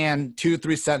 best you can,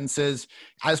 2-3 sentences.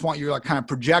 I just want your kind of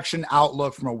projection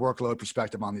outlook from a workload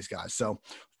perspective on these guys. So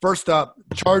first up,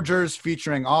 Chargers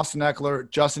featuring Austin Eckler,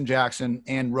 Justin Jackson,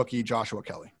 and rookie Joshua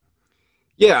Kelly.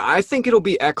 Yeah, I think it'll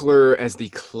be Eckler as the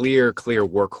clear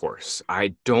workhorse.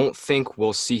 I don't think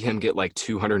we'll see him get like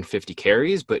 250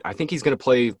 carries, but I think he's going to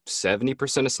play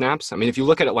 70% of snaps. I mean, if you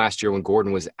look at it last year when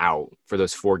Gordon was out for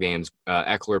those 4 games,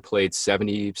 Eckler played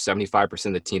 75%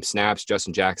 of the team snaps.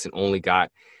 Justin Jackson only got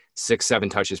 6-7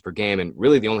 touches per game. And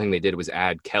really the only thing they did was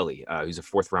add Kelly, who's a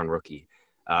 4th-round rookie.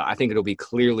 I think it'll be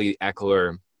clearly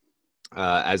Eckler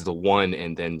as the one,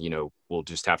 and then, we'll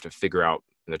just have to figure out,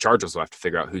 and the Chargers will have to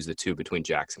figure out who's the 2 between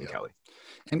Jackson and Kelly.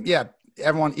 And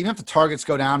everyone, even if the targets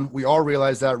go down, we all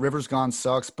realize that Rivers gone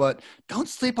sucks, but don't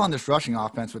sleep on this rushing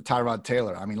offense with Tyrod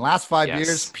Taylor. I mean, last 5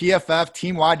 years, PFF,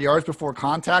 team-wide yards before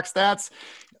contact stats,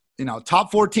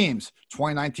 top 4 teams,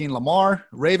 2019 Lamar,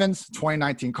 Ravens,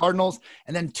 2019 Cardinals,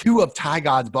 and then 2 of Ty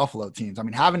God's Buffalo teams. I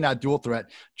mean, having that dual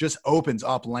threat just opens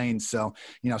up lanes. So,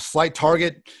 slight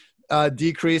target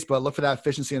decrease, but look for that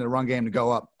efficiency in the run game to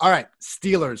go up. All right,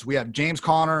 Steelers. We have James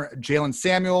Conner, Jalen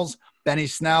Samuels, Benny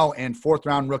Snell, and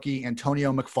 4th-round rookie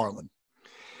Antonio McFarland.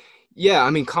 Yeah, I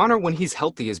mean, Connor, when he's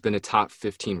healthy, has been a top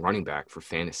 15 running back for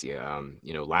fantasy.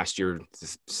 Last year,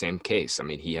 the same case. I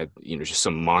mean, he had, just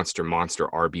some monster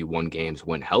RB1 games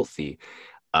when healthy.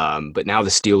 But now the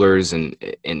Steelers and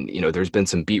there's been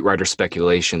some beat writer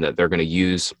speculation that they're going to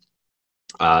use,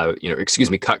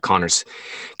 cut Connor's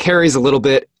carries a little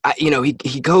bit.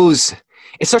 He goes,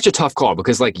 it's such a tough call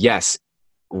because, yes,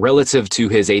 relative to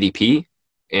his ADP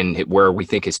and where we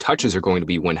think his touches are going to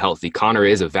be when healthy, Connor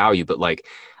is a value, but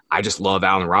I just love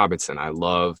Allen Robinson. I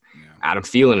love Adam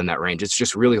Thielen in that range. It's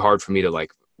just really hard for me to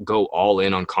go all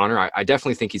in on Connor. I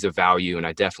definitely think he's a value, and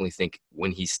I definitely think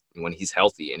when he's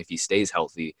healthy, and if he stays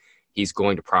healthy, he's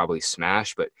going to probably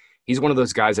smash. But he's one of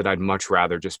those guys that I'd much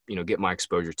rather just get my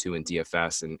exposure to in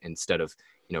DFS, and instead of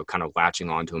kind of latching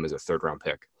onto him as a 3rd-round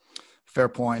pick. Fair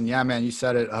point. Yeah, man, you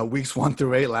said it. Weeks 1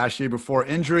 through 8 last year before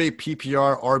injury,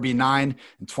 PPR RB9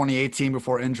 in 2018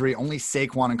 before injury. Only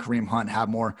Saquon and Kareem Hunt have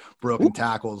more broken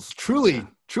tackles. Truly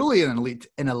an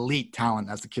elite talent,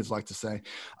 as the kids like to say.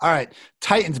 All right,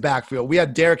 Titans backfield. We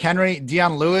have Derrick Henry.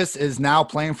 Deion Lewis is now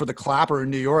playing for the Clapper in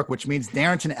New York, which means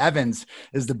Darrington Evans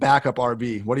is the backup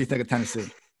RB. What do you think of Tennessee?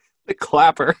 The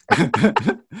Clapper.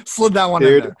 Slid that one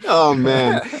Dude. in there. Oh,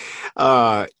 man.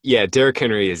 Derrick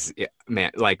Henry is,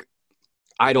 man,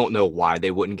 I don't know why they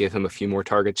wouldn't give him a few more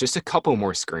targets, just a couple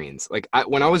more screens.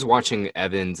 When I was watching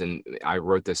Evans, and I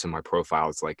wrote this in my profile,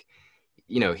 it's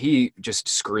he just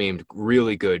screamed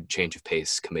really good change of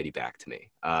pace committee back to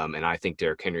me. And I think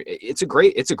Derrick Henry, it's a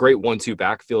great 1-2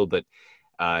 backfield, but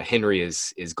Henry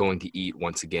is going to eat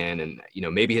once again. And,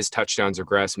 maybe his touchdowns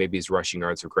regress, maybe his rushing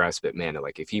yards regress, but man,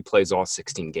 if he plays all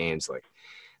 16 games,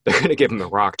 they're going to give him the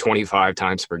rock 25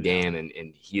 times per game, and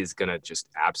he is going to just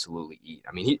absolutely eat.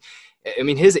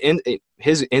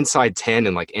 His inside 10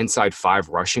 and inside 5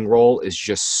 rushing role is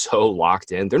just so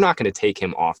locked in. They're not going to take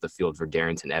him off the field for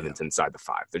Darrington Evans inside the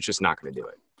 5. They're just not going to do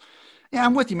it. Yeah,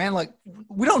 I'm with you, man.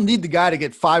 We don't need the guy to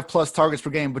get 5+ targets per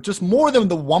game, but just more than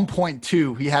the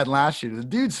 1.2 he had last year. The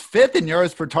dude's 5th in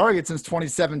yards per target since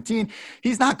 2017.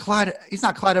 He's not Clyde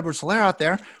Edwards-Helaire out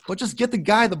there, but just get the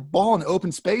guy the ball in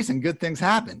open space and good things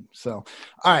happen. So,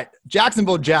 all right,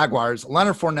 Jacksonville Jaguars,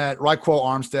 Leonard Fournette, Raekwon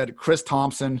Armstead, Chris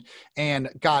Thompson, and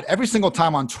God, every single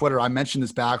time on Twitter I mention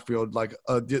this backfield,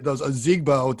 those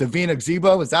Ozigbo, Davina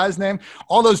Ozigbo, is that his name?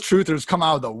 All those truthers come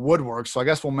out of the woodwork, so I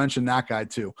guess we'll mention that guy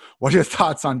too. What are your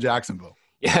thoughts on Jacksonville?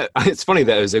 Yeah, it's funny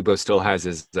that Ozigbo still has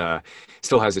his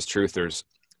truthers.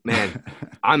 Man,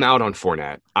 I'm out on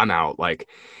Fournette. I'm out.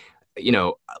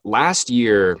 Last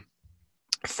year,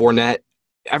 Fournette,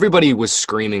 everybody was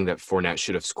screaming that Fournette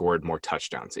should have scored more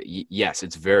touchdowns. Yes,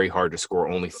 it's very hard to score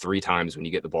only 3 times when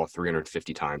you get the ball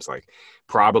 350 times.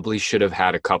 Probably should have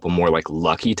had a couple more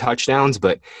lucky touchdowns.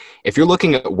 But if you're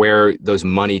looking at where those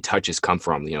money touches come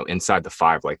from, inside the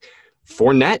 5,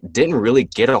 Fournette didn't really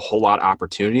get a whole lot of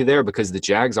opportunity there because the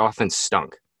Jags offense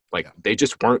stunk. They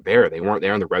just weren't there. They weren't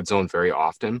there in the red zone very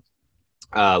often.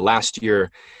 Last year,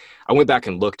 I went back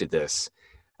and looked at this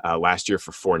last year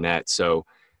for Fournette. So,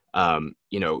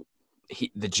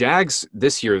 the Jags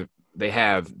this year, they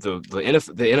have the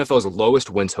NFL's lowest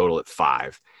win total at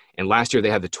 5. And last year they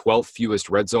had the 12th fewest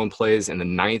red zone plays and the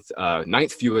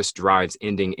ninth fewest drives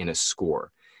ending in a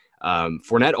score.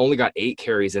 Fournette only got 8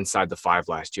 carries inside the 5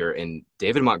 last year, and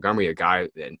David Montgomery, a guy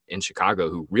in Chicago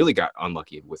who really got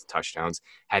unlucky with touchdowns,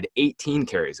 had 18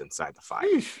 carries inside the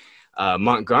 5.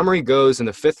 Montgomery goes in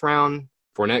the 5th round.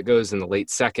 Fournette goes in the late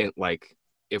 2nd.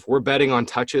 If we're betting on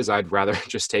touches, I'd rather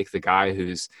just take the guy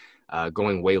who's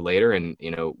going way later. And,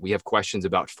 we have questions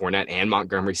about Fournette and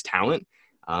Montgomery's talent,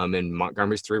 and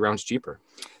Montgomery's 3 rounds cheaper.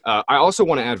 I also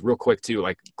want to add real quick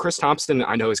too, Chris Thompson,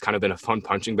 I know has kind of been a fun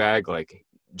punching bag.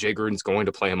 Jay Gruden's going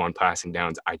to play him on passing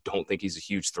downs. I don't think he's a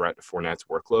huge threat to Fournette's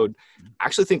workload. I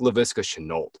actually think Laviska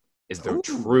Shenault is the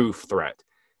true threat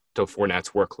to Fournette's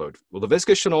workload. Well,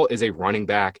 Laviska Shenault is a running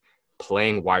back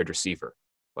playing wide receiver.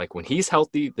 When he's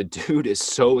healthy, the dude is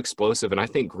so explosive, and I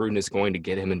think Gruden is going to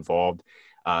get him involved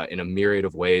in a myriad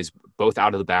of ways, both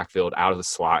out of the backfield, out of the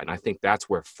slot. And I think that's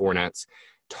where Fournette's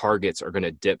targets are going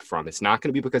to dip from. It's not going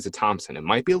to be because of Thompson. It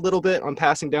might be a little bit on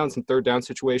passing downs and third down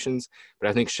situations, but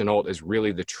I think Chenault is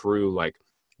really the true, like,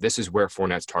 this is where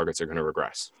Fournette's targets are going to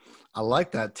regress. I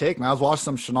like that take, man. I was watching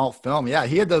some Chenault film. Yeah,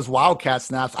 he had those wildcat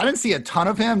snaps. I didn't see a ton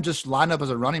of him just lined up as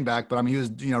a running back, but I mean, he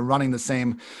was, running the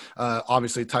same,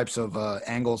 obviously types of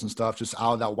angles and stuff, just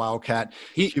out of that wildcat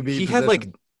QB position.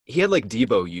 He had like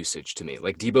Debo usage to me,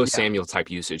 like Debo Yeah. Samuel type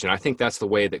usage. And I think that's the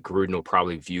way that Gruden will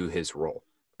probably view his role.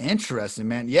 Interesting,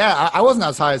 man. Yeah, I wasn't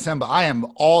as high as him, but I am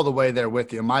all the way there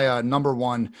with you. My number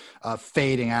one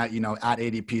fading at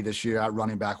ADP this year at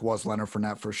running back was Leonard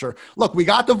Fournette for sure. Look, we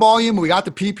got the volume, we got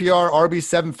the PPR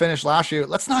RB7 finish last year.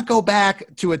 Let's not go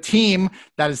back to a team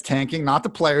that is tanking, not the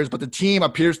players, but the team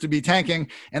appears to be tanking,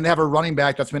 and they have a running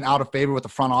back that's been out of favor with the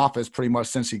front office pretty much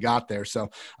since he got there. So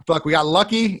I feel like we got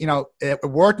lucky. It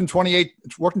worked in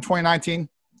 2019.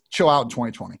 Chill out in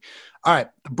 2020. All right,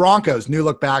 the Broncos, new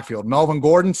look backfield. Melvin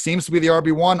Gordon seems to be the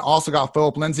RB1. Also got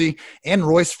Phillip Lindsay and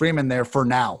Royce Freeman there for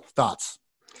now. Thoughts?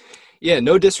 Yeah,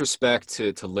 no disrespect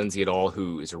to Lindsay at all,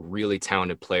 who is a really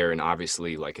talented player. And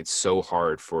obviously, like, it's so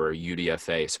hard for a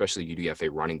UDFA, especially UDFA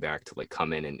running back, to like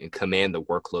come in and command the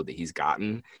workload that he's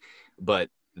gotten. But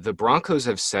the Broncos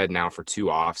have said now for 2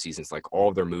 off seasons, like all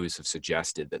of their moves have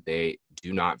suggested that they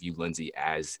do not view Lindsay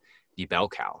as the bell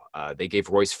cow. They gave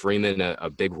Royce Freeman a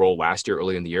big role last year,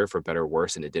 early in the year, for better or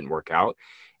worse, and it didn't work out.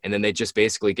 And then they just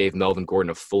basically gave Melvin Gordon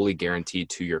a fully guaranteed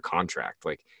 2-year contract.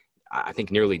 Like, I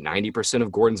think nearly 90%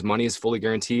 of Gordon's money is fully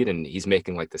guaranteed, and he's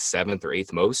making like the 7th or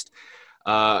 8th most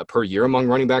per year among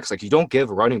running backs. Like, you don't give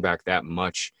a running back that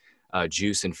much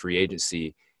juice in free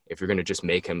agency if you're going to just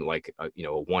make him like a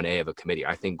 1A of a committee.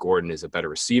 I think Gordon is a better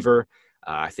receiver.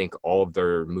 I think all of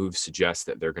their moves suggest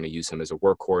that they're going to use him as a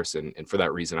workhorse, and for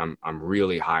that reason, I'm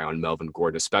really high on Melvin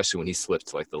Gordon, especially when he slipped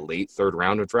to like the late 3rd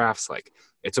round of drafts. Like,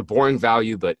 it's a boring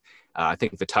value, but I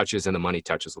think the touches and the money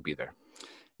touches will be there.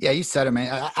 Yeah, you said it,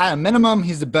 man. At a minimum,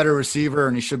 he's the better receiver,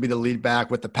 and he should be the lead back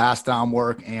with the pass down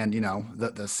work. And,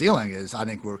 the ceiling is, I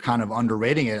think we're kind of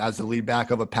underrating it as the lead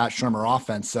back of a Pat Shurmur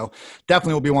offense. So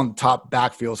definitely will be one of the top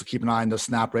backfields. So keep an eye on those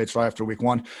snap rates right after week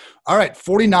 1. All right,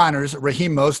 49ers,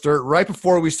 Raheem Mostert. Right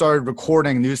before we started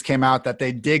recording, news came out that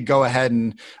they did go ahead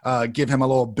and give him a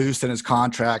little boost in his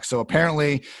contract. So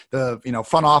apparently the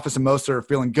front office and Mostert are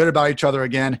feeling good about each other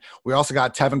again. We also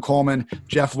got Tevin Coleman,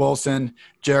 Jeff Wilson,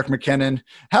 Jerick McKinnon.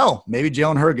 Hell, maybe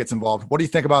Jalen Hurd gets involved. What do you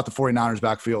think about the 49ers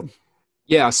backfield?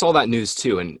 Yeah, I saw that news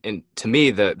too. And to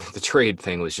me, the trade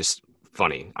thing was just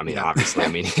funny. I mean, yeah. Obviously,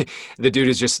 the dude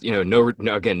is just,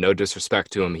 no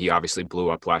disrespect to him. He obviously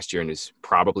blew up last year and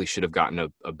probably should have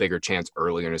gotten a bigger chance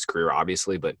earlier in his career,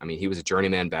 obviously. But I mean, he was a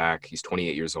journeyman back. He's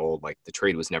 28 years old. Like, the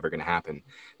trade was never going to happen.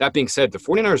 That being said, the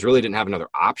 49ers really didn't have another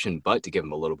option but to give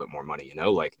him a little bit more money.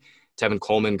 Like, Tevin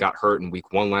Coleman got hurt in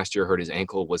week 1 last year, hurt his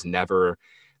ankle, was never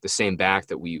the same back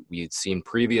that we had seen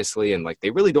previously. And like,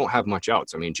 they really don't have much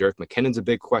else. I mean, Jerick McKinnon's a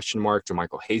big question mark.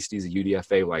 JaMychal Hasty's a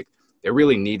UDFA. Like, they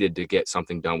really needed to get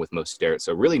something done with Mostert.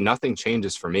 So really nothing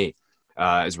changes for me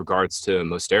as regards to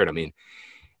Mostert. I mean,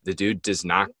 the dude he's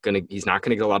not going to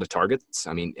get a lot of targets.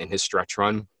 I mean, in his stretch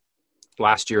run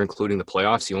last year, including the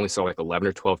playoffs, he only saw like 11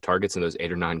 or 12 targets in those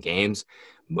 8 or 9 games.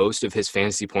 Most of his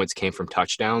fantasy points came from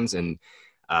touchdowns. And,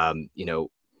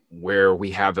 where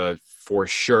we have a for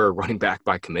sure running back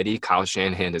by committee, Kyle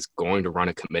Shanahan is going to run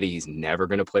a committee. He's never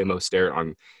going to play Mostert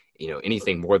on,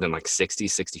 anything more than like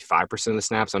 60-65% of the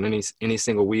snaps on any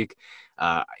single week.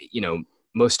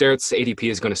 Mostert's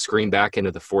ADP is going to screen back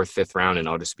into the 4th, 5th round, and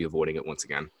I'll just be avoiding it once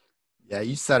again. Yeah,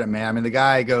 you said it, man. I mean, the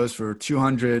guy goes for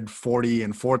 240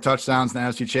 and 4 touchdowns in the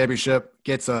NFC Championship,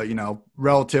 gets a,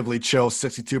 relatively chill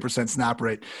 62% snap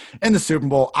rate in the Super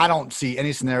Bowl. I don't see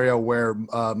any scenario where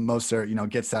Mostert,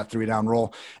 gets that 3-down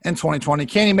roll in 2020.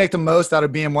 Can he make the most out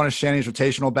of being one of Shanny's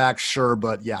rotational backs? Sure,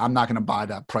 but yeah, I'm not going to buy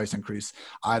that price increase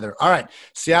either. All right,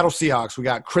 Seattle Seahawks. We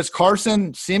got Chris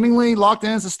Carson seemingly locked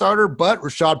in as a starter, but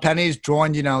Rashad Penny's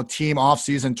joined, team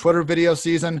off-season Twitter video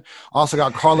season. Also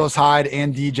got Carlos Hyde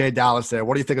and DJ Dallas there.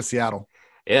 What do you think of Seattle?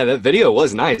 Yeah, that video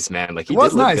was nice, man. Like, he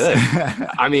did look good.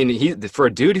 I mean, for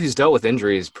a dude who's dealt with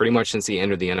injuries pretty much since he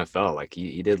entered the NFL, like,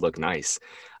 he did look nice.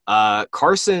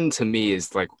 Carson, to me,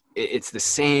 is like, it's the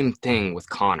same thing with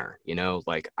Connor,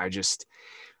 like,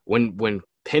 when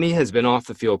Penny has been off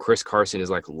the field, Chris Carson is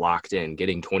like locked in,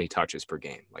 getting 20 touches per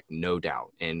game, like, no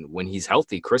doubt. And when he's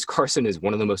healthy, Chris Carson is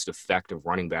one of the most effective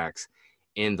running backs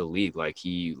in the league. Like,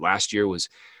 he last year was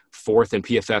 4th in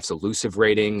PFF's elusive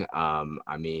rating.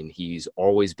 I mean, he's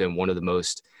always been one of the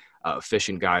most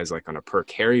efficient guys, like on a per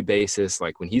carry basis.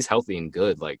 Like, when he's healthy and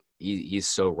good, like he's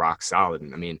so rock solid.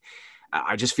 And I mean,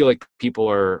 I just feel like people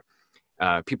are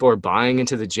buying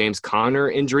into the James Conner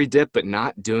injury dip, but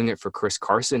not doing it for Chris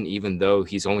Carson, even though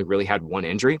he's only really had one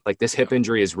injury. Like, this hip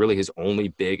injury is really his only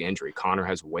big injury. Conner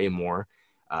has way more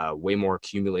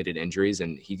accumulated injuries,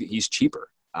 and he's cheaper.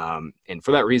 And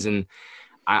for that reason,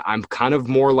 I'm kind of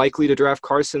more likely to draft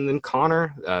Carson than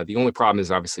Conner. The only problem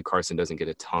is obviously Carson doesn't get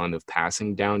a ton of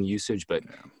passing down usage, but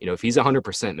if he's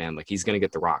 100%, man, like, he's going to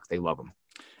get the rock. They love him.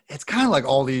 It's kind of like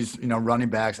all these, running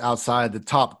backs outside the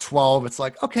top 12. It's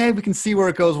like, okay, we can see where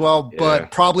it goes well,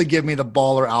 but probably give me the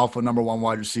baller alpha number one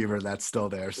wide receiver that's still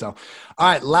there. So, all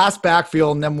right, last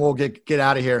backfield, and then we'll get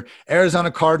out of here.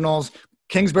 Arizona Cardinals.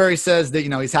 Kingsbury says that,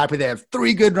 he's happy they have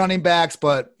 3 good running backs,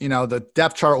 but, the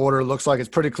depth chart order looks like it's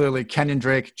pretty clearly Kenyon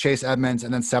Drake, Chase Edmonds,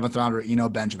 and then 7th rounder Eno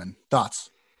Benjamin. Thoughts?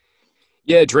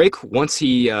 Yeah, Drake, once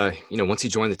he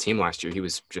joined the team last year, he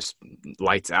was just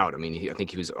lights out. I mean, I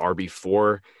think he was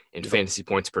RB4 in fantasy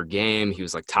points per game. He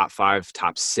was like top 5,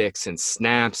 top 6 in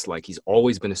snaps. Like, he's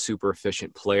always been a super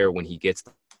efficient player when he gets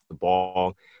the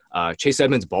ball. Chase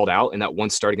Edmonds balled out in that one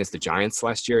start against the Giants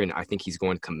last year, and I think he's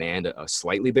going to command a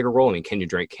slightly bigger role. I mean, Kenyon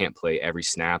Drake can't play every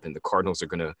snap, and the Cardinals they're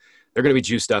going to be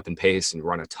juiced up in pace and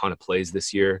run a ton of plays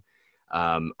this year.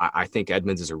 I think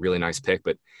Edmonds is a really nice pick,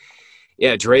 but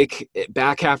yeah, Drake,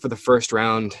 back half of the first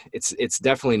round, it's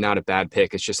definitely not a bad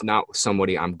pick. It's just not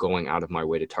somebody I'm going out of my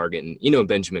way to target. And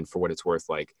Benjamin, for what it's worth,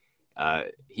 like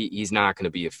he's not going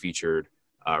to be a featured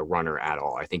runner at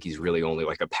all. I think he's really only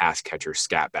like a pass catcher,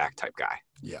 scat back type guy.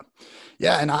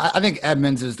 Yeah. And I think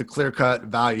Edmonds is the clear-cut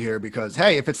value here because,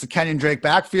 hey, if it's the Kenyon Drake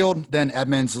backfield, then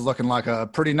Edmonds is looking like a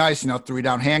pretty nice,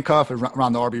 3-down handcuff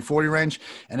around the RB40 range.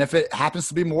 And if it happens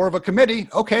to be more of a committee,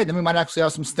 okay, then we might actually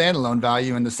have some standalone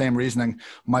value, and the same reasoning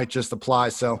might just apply.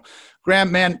 So,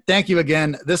 Graham, man, thank you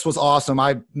again. This was awesome.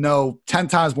 I know 10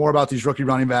 times more about these rookie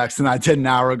running backs than I did an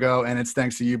hour ago, and it's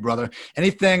thanks to you, brother.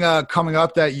 Anything coming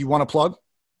up that you want to plug?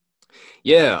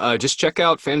 Yeah, just check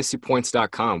out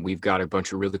fantasypoints.com. We've got a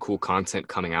bunch of really cool content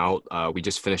coming out. We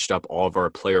just finished up all of our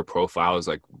player profiles,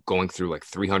 like going through like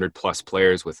 300 plus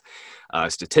players with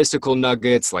statistical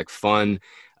nuggets, like fun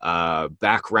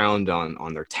background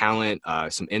on their talent,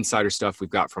 some insider stuff we've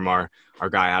got from our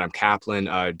guy, Adam Kaplan.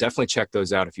 Definitely check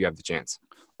those out if you have the chance.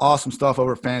 Awesome stuff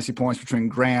over at Fantasy Points between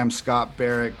Graham, Scott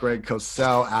Barrett, Greg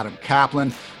Cosell, Adam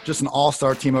Kaplan. Just an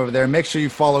all-star team over there. Make sure you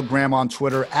follow Graham on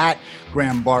Twitter at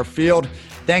Graham Barfield.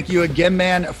 Thank you again,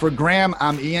 man. For Graham,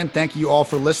 I'm Ian. Thank you all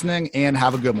for listening, and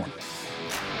have a good one.